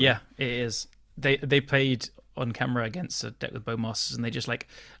 honestly. Yeah, it is. They played on camera against a deck with Bowmasters, and they just like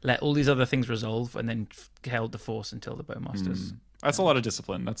let all these other things resolve and then held the force until the Bowmasters. That's a lot of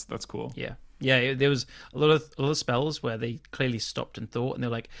discipline. That's cool. Yeah. There was a lot of spells where they clearly stopped and thought, and they're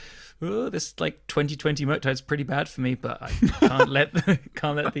like, "Oh, this like 2020 Murktide's pretty bad for me, but I can't let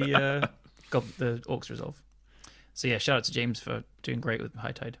the Orcs resolve." So yeah, shout out to James for doing great with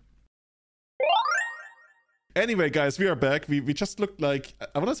High Tide. Anyway, guys, we are back. We just looked like,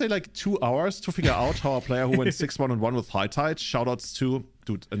 I want to say like 2 hours to figure out how a player who went 6-1-1 with High Tide. Shout outs to,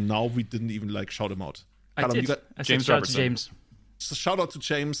 dude, and now we didn't even like shout him out. Callum, I did. James shout Robertson. out to James. So shout out to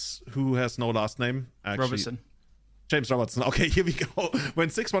James, who has no last name. Actually. Robertson. James Robertson. Okay, here we go.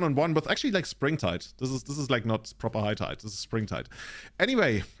 Went 6-1-1 with actually like Springtide. This is like not proper High Tide. This is Springtide.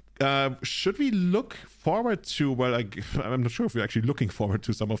 Anyway, should we look forward to, well, I'm not sure if we're actually looking forward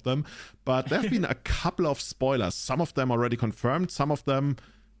to some of them, but there have been a couple of spoilers. Some of them already confirmed. Some of them,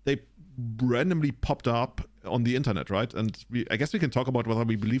 they randomly popped up on the internet, right? And I guess we can talk about whether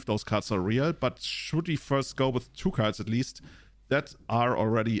we believe those cards are real, but should we first go with 2 cards at least that are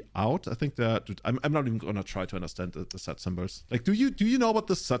already out? I think that I'm not even gonna try to understand the set symbols. Like, do you know what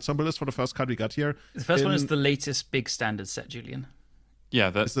the set symbol is for the first card we got here? The first one is the latest big standard set, Julian. Yeah,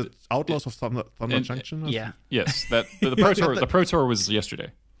 that's it. Outlaws of Thunder Junction. Yeah. Yes, that the Pro Tour. The Pro Tour was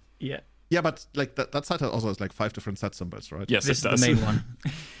yesterday. Yeah. Yeah, but like that site also has like 5 different set symbols, right? Yes, This it is does. the main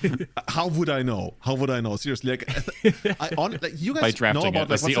one. How would I know? Seriously, like, you guys By drafting know about it.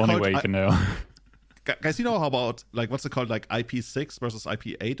 That's like, the only way you can know. Guys, you know how about like what's it called, like IP6 versus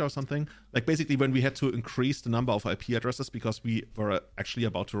IP8 or something? Like basically when we had to increase the number of IP addresses because we were actually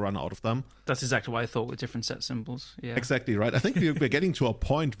about to run out of them. That's exactly what I thought with different set symbols. Yeah. Exactly, right? I think we're getting to a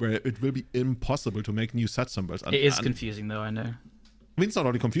point where it will be impossible to make new set symbols. It is confusing though, I know. I mean, it's not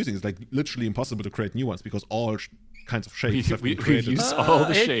only confusing, it's like literally impossible to create new ones because all kinds of shapes have been We created. use all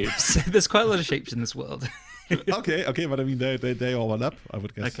the shapes. There's quite a lot of shapes in this world. okay, but I mean they overlap, I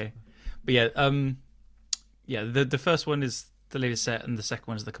would guess. Okay. But yeah, the first one is the latest set, and the second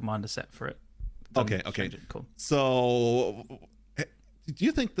one is the commander set for it. Okay. Cool. So, do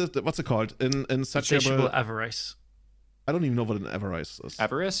you think that what's it called in Insatiable Avarice? I don't even know what an avarice is.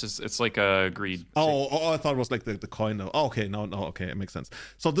 Avarice it's like a greed. Oh, I thought it was like the coin. Oh, okay, no, okay, it makes sense.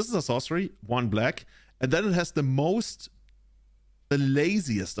 So this is a sorcery, 1 black, and then it has the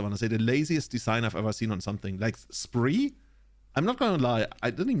laziest, I want to say, the laziest design I've ever seen on something. Like Spree. I'm not gonna lie, I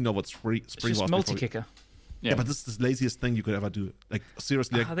didn't even know what Spree It's was. just multi-kicker. Yeah, but this is the laziest thing you could ever do. Like,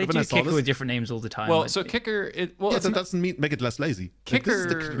 seriously, like, They do kicker with different names all the time. Well, so kicker, that doesn't make it less lazy. Kicker, like,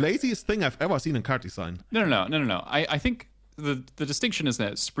 this is the laziest thing I've ever seen in card design. No. I think the distinction is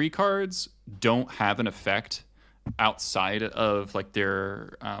that spree cards don't have an effect outside of like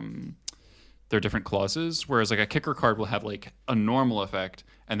their different clauses, whereas like a kicker card will have like a normal effect,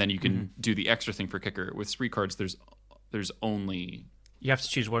 and then you can do the extra thing for kicker. With spree cards, there's only, you have to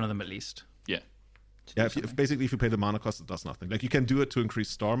choose one of them at least. Yeah. Yeah, if you pay the mana cost, it does nothing. Like, you can do it to increase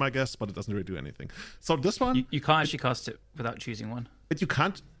Storm, I guess, but it doesn't really do anything. So this one... You can't actually cast it without choosing one. But you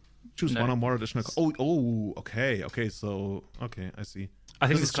can't choose one or more additional... Okay, so... Okay, I see. I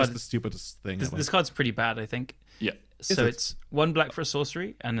think this is just the stupidest thing. This card's pretty bad, I think. Yeah. So it's 1 black for a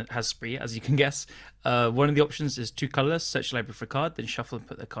sorcery, and it has spree, as you can guess. One of the options is 2 colorless, search your library for a card, then shuffle and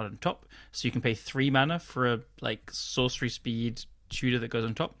put the card on top. So you can pay 3 mana for a like sorcery speed tutor that goes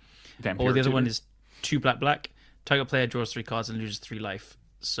on top. Or the other one is 2 black. Target player draws 3 cards and loses 3 life.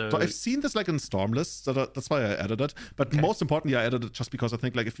 So I've seen this like in Storm lists, so that's why I added it. But most importantly, I added it just because I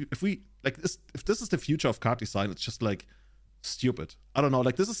think like if this is the future of card design, it's just like stupid. I don't know.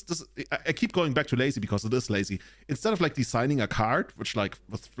 Like this. I keep going back to lazy because it is lazy. Instead of like designing a card, which like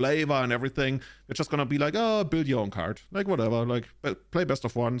with flavor and everything, we're just gonna be like, oh, build your own card, like whatever, like play best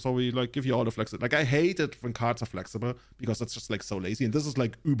of 1. So we like give you all the flexibility. Like I hate it when cards are flexible because that's just like so lazy. And this is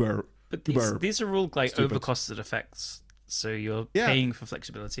like uber. But these are all like stupid. overcosted effects, so you're paying for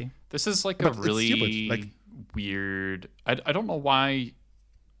flexibility. This is like a really like weird. I don't know why.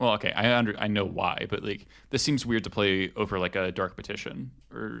 Well, okay, I know why, but like this seems weird to play over like a dark petition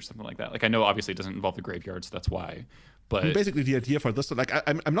or something like that. Like I know obviously it doesn't involve the graveyard, so that's why. But I mean, basically the idea for this, like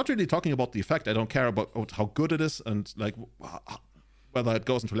I'm not really talking about the effect. I don't care about how good it is and like whether it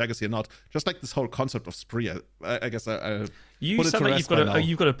goes into Legacy or not. Just like this whole concept of Spree, I guess you put it sound to like rest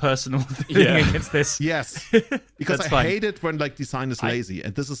you've got a personal thing against this. Yes, because I hate it when like design is lazy,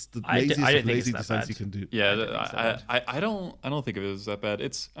 and this is the laziest of lazy designs you can do. Yeah, I don't think of it as that bad.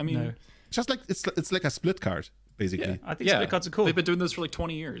 Just like it's like a split card basically. Yeah, I think split cards are cool. They've been doing this for like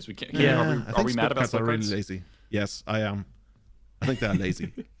 20 years. We can't. Are we mad about split cards? Really lazy. Yes, I am. I think they're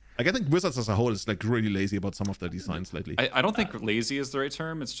lazy. Like, I think Wizards as a whole is like really lazy about some of their designs lately. I don't think lazy is the right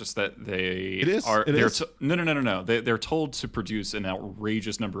term. It's just that they No. They're told to produce an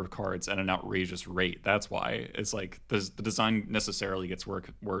outrageous number of cards at an outrageous rate. That's why it's like the design necessarily gets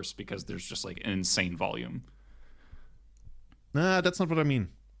worse because there's just like an insane volume. Nah, that's not what I mean.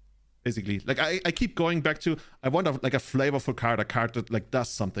 Basically, like I keep going back to I want like a flavorful card, a card that like does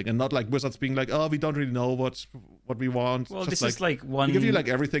something, and not like Wizards being like, oh, we don't really know what we want. Well, just this is like one. We give you like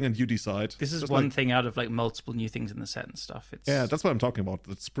everything, and you decide. This is one thing out of like multiple new things in the set and stuff. Yeah, that's what I'm talking about.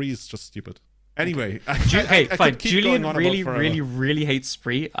 The Spree is just stupid. Anyway, fine. Julian really hates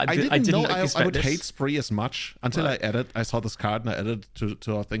Spree. I didn't know I would hate Spree as much until I saw this card and I added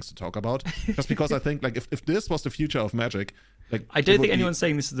to our things to talk about. Just because I think like if this was the future of Magic. Like, I don't think anyone's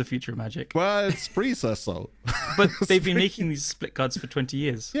saying this is the future of Magic. Well, Spree says so. But they've been making these split cards for 20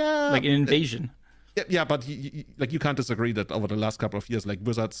 years. Yeah. Like in Invasion. Yeah, but you can't disagree that over the last couple of years, like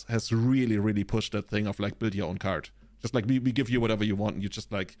Wizards has really, really pushed that thing of like build your own card. Just like we give you whatever you want and you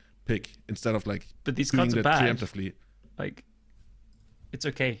just like pick instead of like but these cards are bad. Preemptively. Like, it's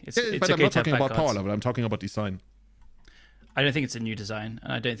okay. It's but okay I'm not talking about cards. power level. I'm talking about design. I don't think it's a new design,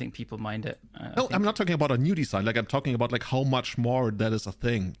 and I don't think people mind it. I'm not talking about a new design. Like I'm talking about like how much more that is a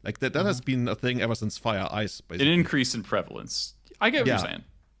thing. Like that has been a thing ever since Fire Ice. Basically. An increase in prevalence. I get what you're saying.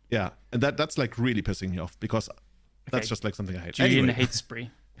 Yeah, and that's like really pissing me off because that's just like something I hate. Julian hates Spree.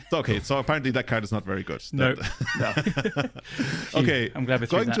 Okay, so apparently that card is not very good. No. Okay, I'm glad we're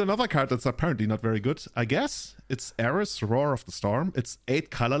going to another card that's apparently not very good. I guess it's Eris, Roar of the Storm. It's 8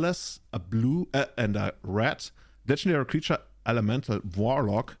 colorless, a blue and a red. Legendary creature, elemental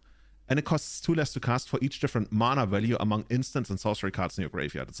warlock, and it costs 2 less to cast for each different mana value among instants and sorcery cards in your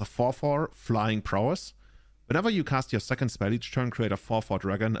graveyard. It's a 4/4 flying prowess. Whenever you cast your second spell each turn, create a 4/4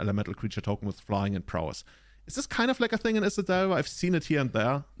 dragon elemental creature token with flying and prowess. Is this kind of like a thing in Delver? I've seen it here and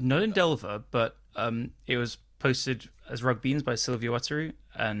there. Not in Delver, but it was posted as Rug Beans by Sylvia Wataru,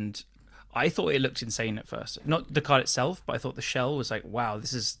 and I thought it looked insane at first. Not the card itself, but I thought the shell was like, wow,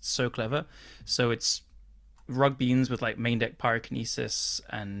 this is so clever. So it's Rug Beans with like main deck Pyrokinesis,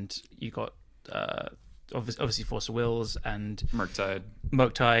 and you got obviously Force of Wills and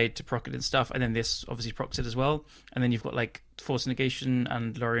Murktide to proc it and stuff, and then this obviously procs it as well. And then you've got like Force Negation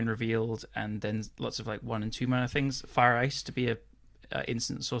and Lorien Revealed, and then lots of like 1 and 2 mana things. Fire Ice to be a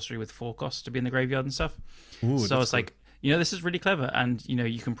instant sorcery with 4 costs to be in the graveyard and stuff. Ooh, so I was like, this is really clever, and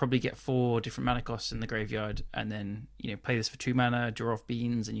you can probably get 4 different mana costs in the graveyard, and then play this for 2 mana, draw off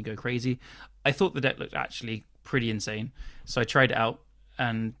beans, and you go crazy. I thought the deck looked actually pretty insane, so I tried it out,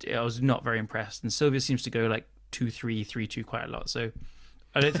 and I was not very impressed. And Sylvia seems to go like 2-3, 3-2 quite a lot, so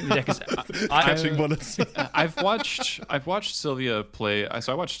I don't think the deck is catching bullets. I've watched Sylvia play.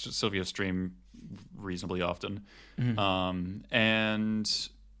 So I watched Sylvia stream reasonably often, and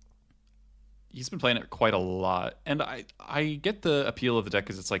he's been playing it quite a lot. And I get the appeal of the deck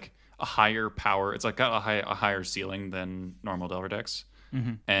because it's like a higher power. It's like got a higher ceiling than normal Delver decks.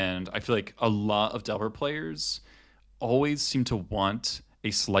 And I feel like a lot of Delver players always seem to want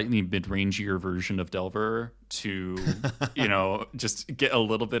a slightly mid-rangier version of Delver to, just get a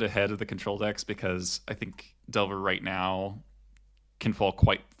little bit ahead of the control decks, because I think Delver right now can fall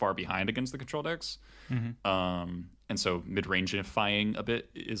quite far behind against the control decks. And so mid-rangeifying a bit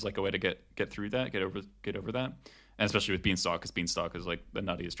is like a way to get through that, get over that. And especially with Beanstalk, because Beanstalk is like the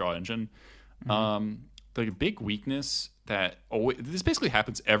nuttiest draw engine. The big weakness that this basically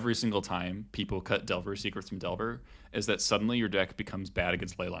happens every single time people cut Delver secrets from Delver is that suddenly your deck becomes bad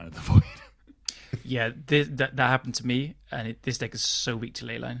against Leyline of the Void. Yeah, that happened to me, and this deck is so weak to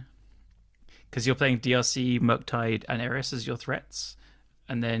Leyline. Because you're playing DRC, Murktide, and Eris as your threats,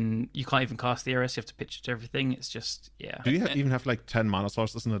 and then you can't even cast the Eris, you have to pitch it to everything. It's just, yeah. Do you even have like 10 mana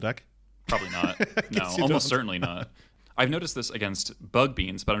sources in the deck? Probably not. No, almost certainly not. I've noticed this against Bug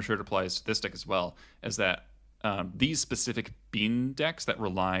Beans, but I'm sure it applies to this deck as well, is that these specific bean decks that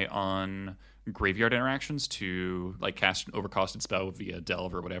rely on graveyard interactions to like cast an overcosted spell via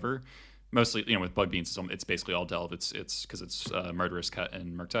Delve or whatever, mostly with Bug Beans it's basically all Delve. It's because it's Murderous Cut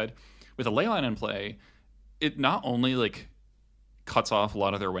and Murktide. With a Leyline in play, it not only like cuts off a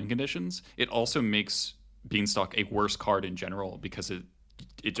lot of their win conditions, it also makes Beanstalk a worse card in general because it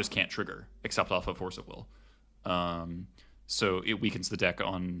just can't trigger except off of Force of Will. so it weakens the deck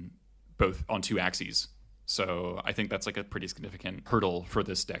on two axes. So I think that's like a pretty significant hurdle for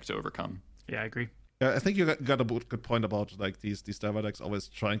this deck to overcome. Yeah, I agree. Yeah, I think you got a good point about like these Delver decks always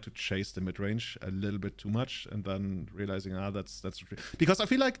trying to chase the mid range a little bit too much, and then realizing that's because I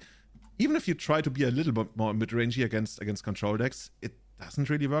feel like even if you try to be a little bit more mid rangey against control decks, it doesn't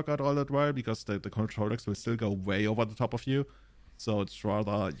really work out all that well because the control decks will still go way over the top of you. So it's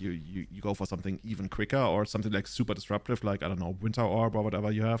rather you go for something even quicker or something like super disruptive, like I don't know, Winter Orb or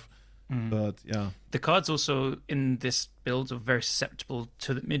whatever you have. But yeah, the cards also in this build are very susceptible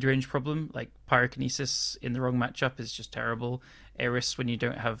to the mid-range problem. Like Pyrokinesis in the wrong matchup is just terrible. Eris, when you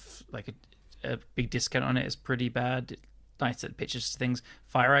don't have like a big discount on it, is pretty bad. Nice at pitches things.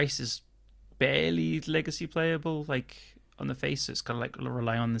 Fire Ice is barely legacy playable, like on the face. So it's kind of like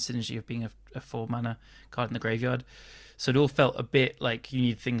relying on the synergy of being a 4-mana card in the graveyard. So it all felt a bit like you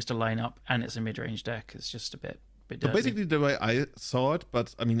need things to line up, and it's a mid-range deck. It's just a bit. So basically, the way I saw it,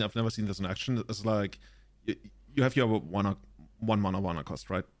 but I mean, I've never seen this in action. It's like you have your one mana cost,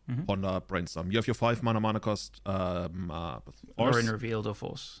 right? Ponder, Brainstorm. You have your 5 mana cost. Or Revealed or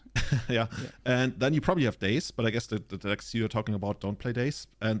Force. yeah, and then you probably have Daze, but I guess the decks you're talking about don't play Daze.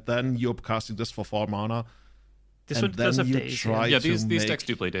 And then you're casting this for 4 mana. This one does have Daze. These decks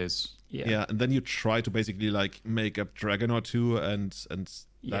do play Daze. Yeah, and then you try to basically like make a dragon or two, and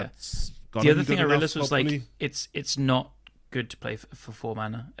that's. The other thing I realized was like it's not good to play for 4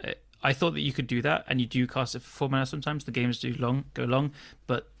 mana. I thought that you could do that, and you do cast it for 4 mana sometimes. The games do go long,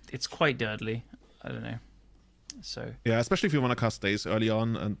 but it's quite dirtly. I don't know. So yeah, especially if you want to cast Daze early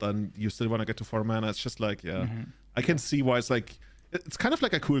on, and then you still want to get to 4 mana. It's just like I can see why it's kind of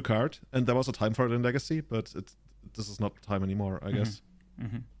like a cool card, and there was a time for it in Legacy, but this is not the time anymore, I guess.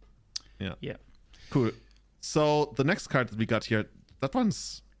 Yeah. Cool. So the next card that we got here, that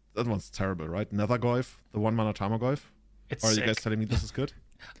one's terrible, right? Nethergoyf, the 1 mana Tarmogoyf. It's Or are sick. you guys telling me this is good?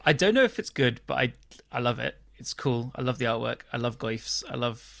 I don't know if it's good, but I love it. It's cool. I love the artwork. I love Goyfs. I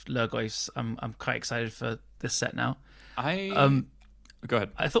love Lurgoyfs. I'm quite excited for this set now. Go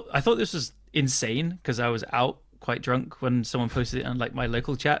ahead. I thought this was insane because I was out quite drunk when someone posted it on like my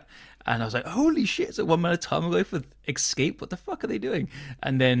local chat, and I was like, holy shit, it's a 1 mana Tarmogoyf with Escape. What the fuck are they doing?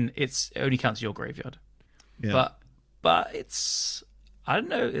 And then it only counts your graveyard. Yeah. But it's, I don't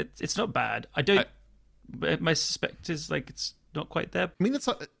know, it's not bad. My suspect is like it's not quite there. I mean, it's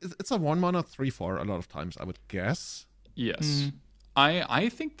a 1 mana 3/4 a lot of times, I would guess. Yes. I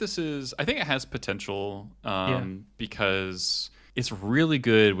think it has potential because it's really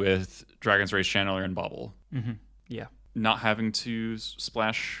good with Dragon's Rage Channeler and Bobble. Yeah. Not having to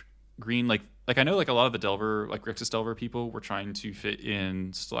splash green like I know like a lot of the Delver, like Grixis Delver people were trying to fit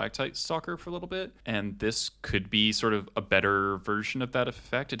in Stalactite Stalker for a little bit, and this could be sort of a better version of that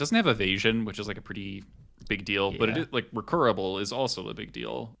effect. It doesn't have evasion, which is like a pretty big deal, but it is, like recurable is also a big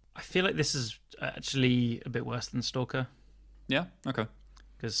deal. I feel like this is actually a bit worse than Stalker. Yeah, okay.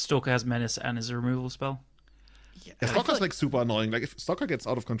 Because Stalker has Menace and is a removal spell. Yeah, Stalker's like super annoying. Like if Stalker gets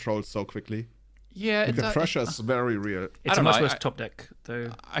out of control so quickly. Yeah, the pressure is very real. It's a much worse top deck, though.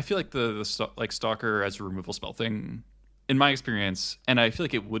 I feel like the Stalker as a removal spell thing, in my experience, and I feel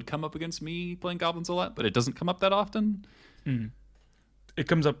like it would come up against me playing Goblins a lot, but it doesn't come up that often. It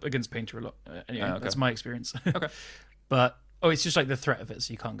comes up against Painter a lot. Anyway, okay. That's my experience. Okay. But, it's just like the threat of it,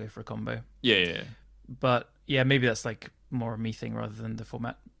 so you can't go for a combo. Yeah. But, yeah, maybe that's like more a me thing rather than the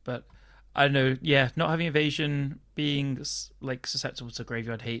format. But, I don't know, yeah, not having evasion, being like susceptible to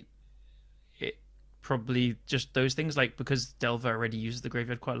graveyard hate, probably just those things, like because Delver already uses the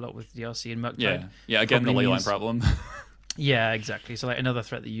graveyard quite a lot with DRC and Murktide. Yeah, again, the leyline problem. Yeah, exactly. So like another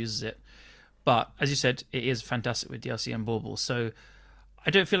threat that uses it. But as you said, it is fantastic with DRC and Bauble. So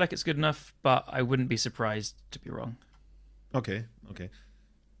I don't feel like it's good enough, but I wouldn't be surprised to be wrong. Okay.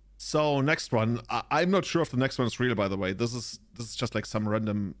 So next one, I'm not sure if the next one is real, by the way. This is just like some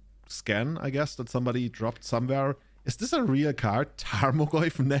random scan, I guess, that somebody dropped somewhere. Is this a real card?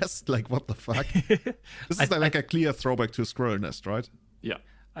 Tarmogoyf Nest? Like, what the fuck? This is like a clear throwback to Squirrel Nest, right? Yeah.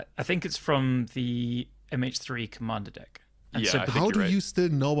 I think it's from the MH3 Commander deck. And Yeah, How do you still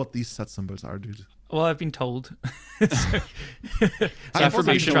know what these set symbols are, dude? Well, I've been told.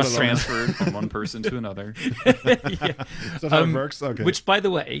 Information was transferred from one person to another. Yeah. Is that how it works? Okay. Which, by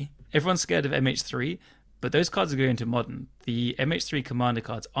the way, everyone's scared of MH3, but those cards are going to Modern. The MH3 Commander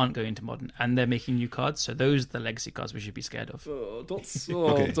cards aren't going to Modern, and they're making new cards, so those are the legacy cards we should be scared of. Don't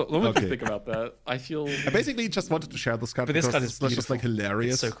think about that. I basically just wanted to share this card, but this card is just like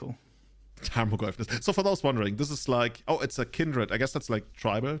hilarious. It's so cool. Tarmogoyf. So for those wondering, this is like, it's a Kindred. I guess that's like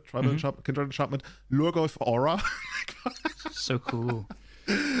tribal Kindred enchantment. Lurgoyf Aura. So cool.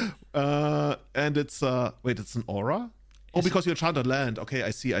 And it's it's an aura? Oh, because you enchanted land. Okay,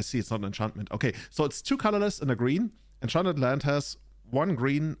 I see. It's not an enchantment. Okay, so it's 2 colorless and a green. Enchanted land has 1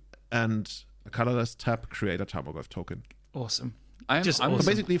 green and a colorless tap, create a Tarmogoyf token. Awesome. Awesome. So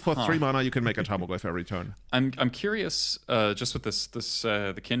basically, for 3 mana, you can make a Tarmogoyf every turn. I'm curious, just with this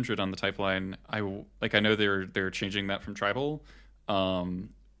the kindred on the type line. I know they're changing that from tribal.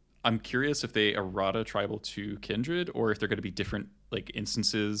 I'm curious if they errata tribal to kindred, or if they're going to be different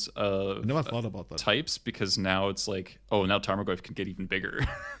instances of I never thought about that. Types, because now it's now Tarmogoyf can get even bigger.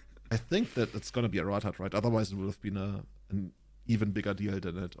 I think that it's going to be errata, right? Otherwise, it would have been an even bigger deal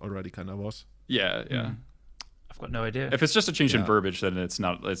than it already kind of was. Yeah. I've got no idea. If it's just a change in verbiage, then it's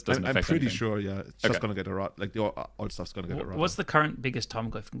not. It doesn't affect I'm pretty anything. sure. Yeah, it's just going to get errata. Like the old stuff's going to get errata. What's the current biggest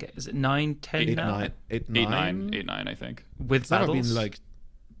Tarmogoyf can get? Is it 9, 10 now? 8, 9, 8, 9, I think. With it's battles? never been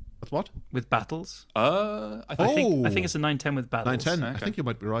what? With battles? I think it's a 9-10 with battles. 9-10. Okay. I think you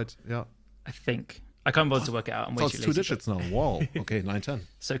might be right. Yeah. I think. I can't bother to work it out. I'm way So too it's lazy. 2 digits now. Wow. Okay, 9-10.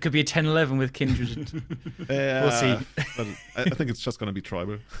 So it could be a 10-11 with kindred. Yeah, We'll see. But I think it's just going to be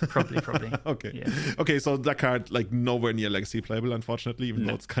tribal. Probably. Okay. Yeah. Okay, so that card, nowhere near legacy playable, unfortunately, even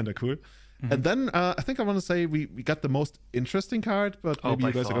though it's kind of cool. Mm-hmm. And then I think I want to say we got the most interesting card, but maybe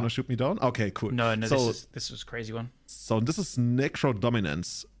you guys are going to shoot me down. Okay, cool. No, so, this was a crazy one. So this is Necro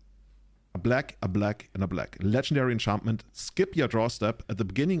Dominance. A black, and a black. Legendary enchantment. Skip your draw step. At the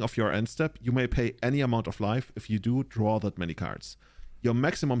beginning of your end step, you may pay any amount of life. If you do, draw that many cards. Your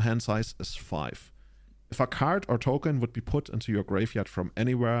maximum hand size is 5. If a card or token would be put into your graveyard from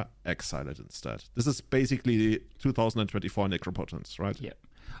anywhere, exile it instead. This is basically 2024 Necropotence, right? Yeah.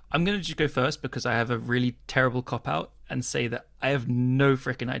 I'm going to just go first because I have a really terrible cop-out and say that I have no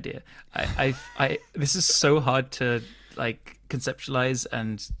freaking idea. I this is so hard to conceptualize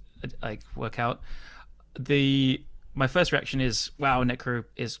and work out. My first reaction is, wow, Necro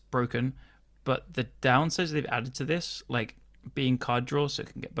is broken, but the downsides they've added to this, being card draw, so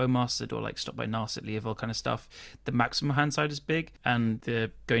it can get bowmastered or stopped by Narset, Leovold kind of stuff. The maximum hand side is big, and the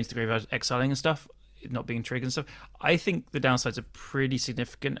going to the graveyard, exiling and stuff, not being triggered and stuff. I think the downsides are pretty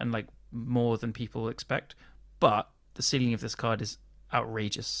significant and more than people expect, but the ceiling of this card is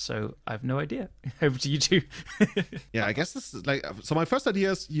outrageous, so I have no idea. Over to you two. Yeah, I guess this is so my first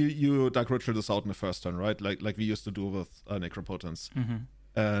idea is you Dark Ritual this out in the first turn, right? Like we used to do with Necropotence. Mm-hmm.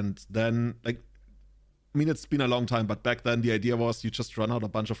 And then it's been a long time, but back then the idea was you just run out a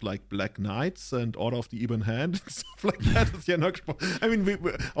bunch of Black Knights and Order of the Even Hand and stuff like that with your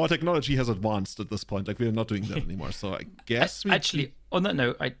Necropotence. Our technology has advanced at this point. We're not doing that anymore. So I guess actually, on that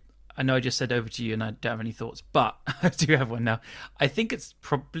note, I know I just said over to you and I don't have any thoughts, but I do have one now. I think it's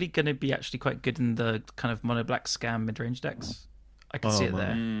probably going to be actually quite good in the kind of mono black scam mid-range decks. I can see it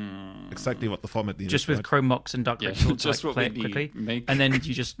there. Exactly what the format needs. Just with Chrome Mox and Dark Ritual to just play it quickly. And then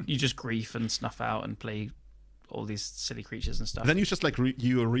you just grief and snuff out and play all these silly creatures and stuff. And then you just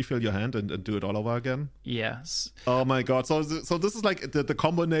you refill your hand and do it all over again. Yes. Oh my god! So this is the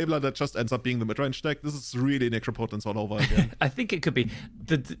combo enabler that just ends up being the mid-range deck. This is really Necropotence all over again. I think it could be.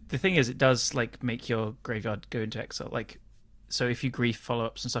 The thing is, it does make your graveyard go into exile. So if you grief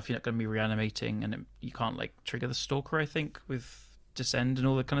follow-ups and stuff, you're not going to be reanimating, and you can't trigger the Stalker. I think with Descend and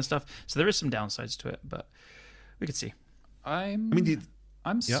all that kind of stuff. So there is some downsides to it, but we could see. I'm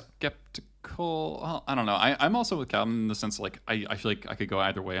skeptical. Well, I don't know. I'm also with Callum in the sense I feel like I could go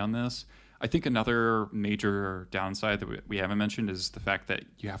either way on this. I think another major downside that we haven't mentioned is the fact that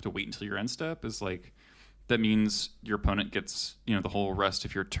you have to wait until your end step. Is that means your opponent gets the whole rest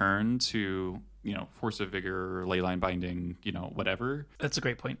of your turn to Force of Vigor, Leyline Binding, whatever. That's a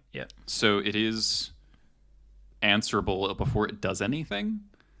great point. Yeah. So it is answerable before it does anything.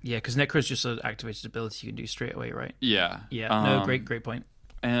 Yeah, because Necro is just an activated ability you can do straight away, right? Yeah. No, great point.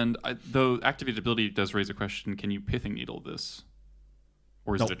 And though activated ability does raise a question, can you Pithing Needle this?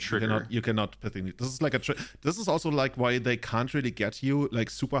 Or is it a trigger? You cannot Pithing Needle. This is this is also why they can't really get you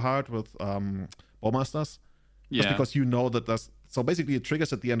super hard with Bowmasters. Yeah. Just because that that's so basically it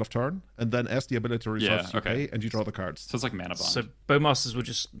triggers at the end of turn, and then as the ability resolves, you pay and you draw the cards. So it's like Mana Bond. So Bowmasters will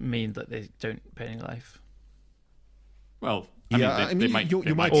just mean that they don't pay any life. Well, they might.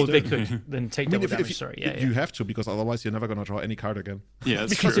 Or they could then take double damage. You have to, because otherwise you're never going to draw any card again. Yeah,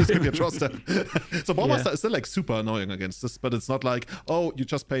 that's because true. it's going to be a draw step. So Bowmaster is still super annoying against this, but it's not you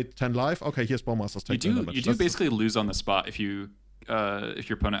just paid 10 life. Okay, here's Bowmaster's take. You do basically lose on the spot if your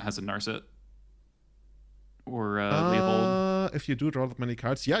opponent has a Narset or Leovold. If you do draw that many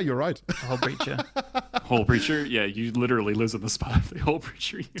cards, yeah, you're right. Hull Breacher. Hole Preacher? Yeah, you literally lives in the spot of the Hole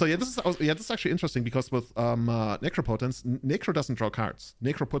Preacher. So this is actually interesting because with Necropotence, Necro doesn't draw cards.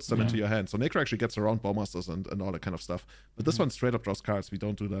 Necro puts them into your hand. So Necro actually gets around Bowmasters and all that kind of stuff. But this one straight up draws cards. We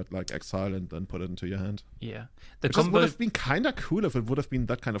don't do that like exile and then put it into your hand. Yeah. Which would have been kind of cool if it would have been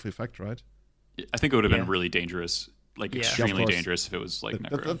that kind of effect, right? I think it would have been really dangerous. Like extremely dangerous if it was like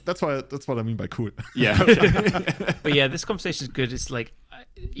Necro. That's what I mean by cool. Yeah. But yeah, this conversation is good. It's like,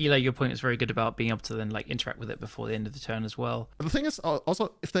 Eli, your point is very good about being able to then like interact with it before the end of the turn as well. But the thing is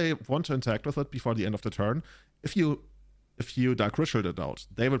also, if they want to interact with it before the end of the turn, if you Dark Ritual it out,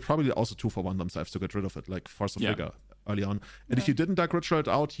 they will probably also 2-for-1 themselves to get rid of it, like force a figure early on. And if you didn't Dark Ritual it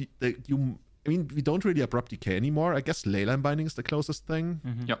out, I mean, we don't really Abrupt Decay anymore. I guess Leyline Binding is the closest thing.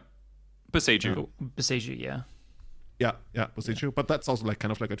 Yep. Beseiju. Beseiju, yeah. Yeah, Beseiju. But that's also like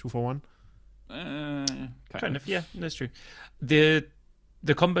kind of like a 2-for-1. Kind of, yeah, that's true.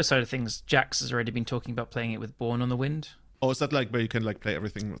 The combo side of things, Jax has already been talking about playing it with Born on the Wind. Oh, is that like where you can like play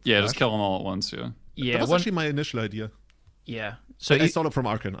everything with just kill them all at once, Yeah. That was actually my initial idea. Yeah. So I stole it from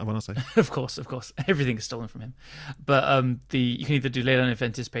Arkan, I want to say. Of course. Everything is stolen from him. But you can either do Leyline of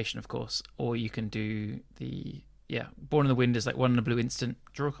Anticipation, of course, or you can do Born on the Wind is like 1 and a blue instant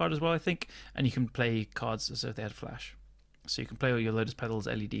draw card as well, I think. And you can play cards as if they had flash. So you can play all your Lotus Petals,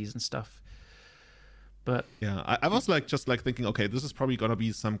 LEDs and stuff. But yeah, I was like just like thinking, okay, this is probably gonna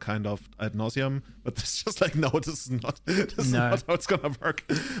be some kind of ad nauseum, but it's just like, no, this is not how it's gonna work.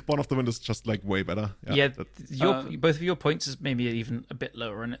 One of the Wind is just like way better. Both of your points is maybe even a bit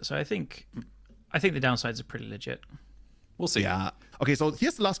lower in it. So I think the downsides are pretty legit. We'll see. Yeah. Okay, so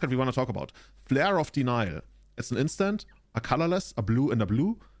here's the last card we want to talk about. Flare of Denial. It's an instant, a colorless, a blue and a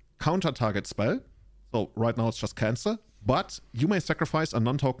blue, counter target spell. So right now it's just cancel. But you may sacrifice a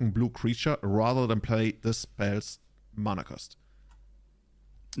non-token blue creature rather than play this spell's mana cost.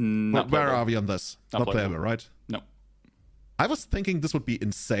 Where are we on this? Not playable, right? No. I was thinking this would be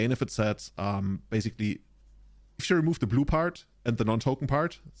insane if it said, basically, if you remove the blue part and the non-token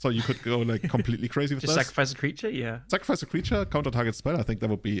part, so you could go like completely crazy with Just this. sacrifice a creature, yeah. Sacrifice a creature, counter target spell. I think that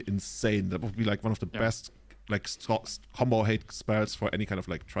would be insane. That would be like one of the best like combo hate spells for any kind of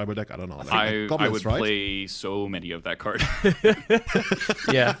like tribal deck. I don't know. Like, I goblins, would play so many of that card.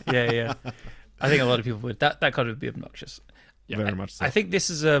 Yeah. I think a lot of people would. That card would be obnoxious. Yeah, very much so. I think this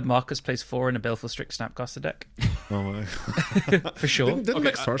is a Marcus plays 4 in a Baleful Strix Snapcaster deck. Oh my. For sure. Didn't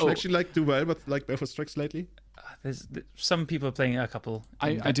Max Torsion actually like do well with like Baleful Strix lately? There's some people are playing a couple.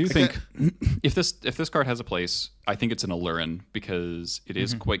 I do think if this card has a place, I think it's an Allurin because it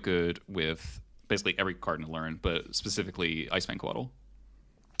is quite good with basically every card in Allurin, but specifically Icefang Coatl.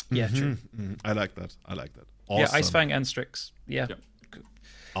 Yeah, true. I like that. Awesome. Yeah, Icefang and Strix. Yeah. Okay.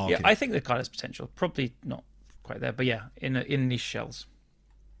 Yeah, I think the card has potential. Probably not quite there, but yeah, in niche shells.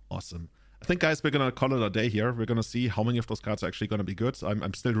 Awesome. I think, guys, we're gonna call it a day here. We're gonna see how many of those cards are actually gonna be good.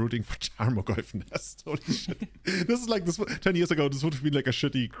 I'm still rooting for Tarmogoyf Nest. Holy shit! This is like 10 years ago. This would have been like a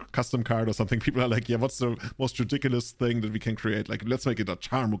shitty custom card or something. People are like, yeah, what's the most ridiculous thing that we can create? Like, let's make it a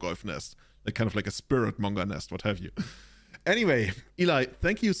Tarmogoyf Nest, like kind of like a Spirit Monger Nest, what have you. Anyway, Eli,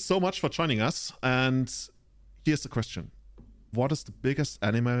 thank you so much for joining us. And here's the question: what is the biggest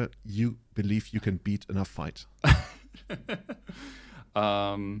animal you believe you can beat in a fight?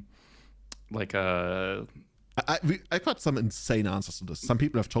 I've got some insane answers to this. Some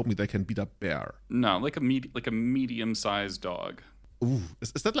people have told me they can beat a bear. No, like a medium-sized dog. Ooh,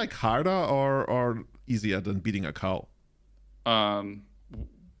 is that like harder or easier than beating a cow?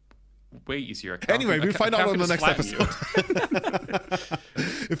 Way easier. Anyway, we'll find out on the next episode.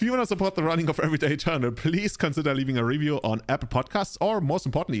 If you want to support the running of Everyday Eternal, please consider leaving a review on Apple Podcasts, or most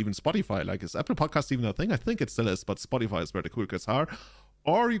importantly, even Spotify. Like, is Apple Podcasts even a thing? I think it still is, but Spotify is where the cool kids are.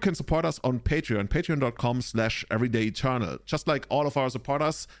 Or you can support us on Patreon, patreon.com/everydayeternal. Just like all of our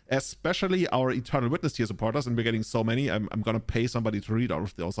supporters, especially our Eternal Witness tier supporters, and we're getting so many, I'm going to pay somebody to read all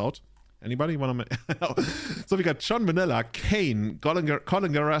of those out. Anybody want to? So we got John Manila, Kane, Colin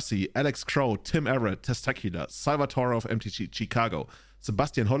Garassi, Alex Crow, Tim Everett, Testacular, Salvatore of MTG Chicago,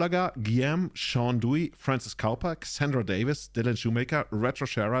 Sebastian Holaga, Guillaume, Sean Dewey, Francis Cowper, Cassandra Davis, Dylan Shoemaker, Retro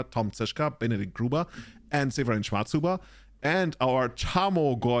Shara, Tom Zischka, Benedikt Gruber, and Severin Schwarzhuber. And our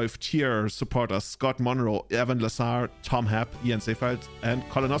Tarmogoyf tier supporters, Scott Monroe, Evan Lazar, Tom Happ, Ian Seefeld, and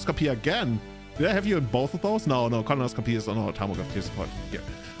Colonoscopy again. Did I have you in both of those? No, Colonoscopy is on our Tarmogoyf tier support here.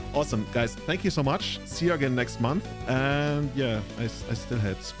 Awesome, guys. Thank you so much. See you again next month. And yeah, I still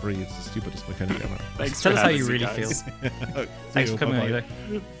had Spree. It's the stupidest mechanic ever. Thanks. Tell us how you really feel. Thanks for coming on, Eli.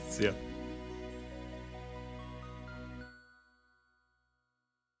 See ya.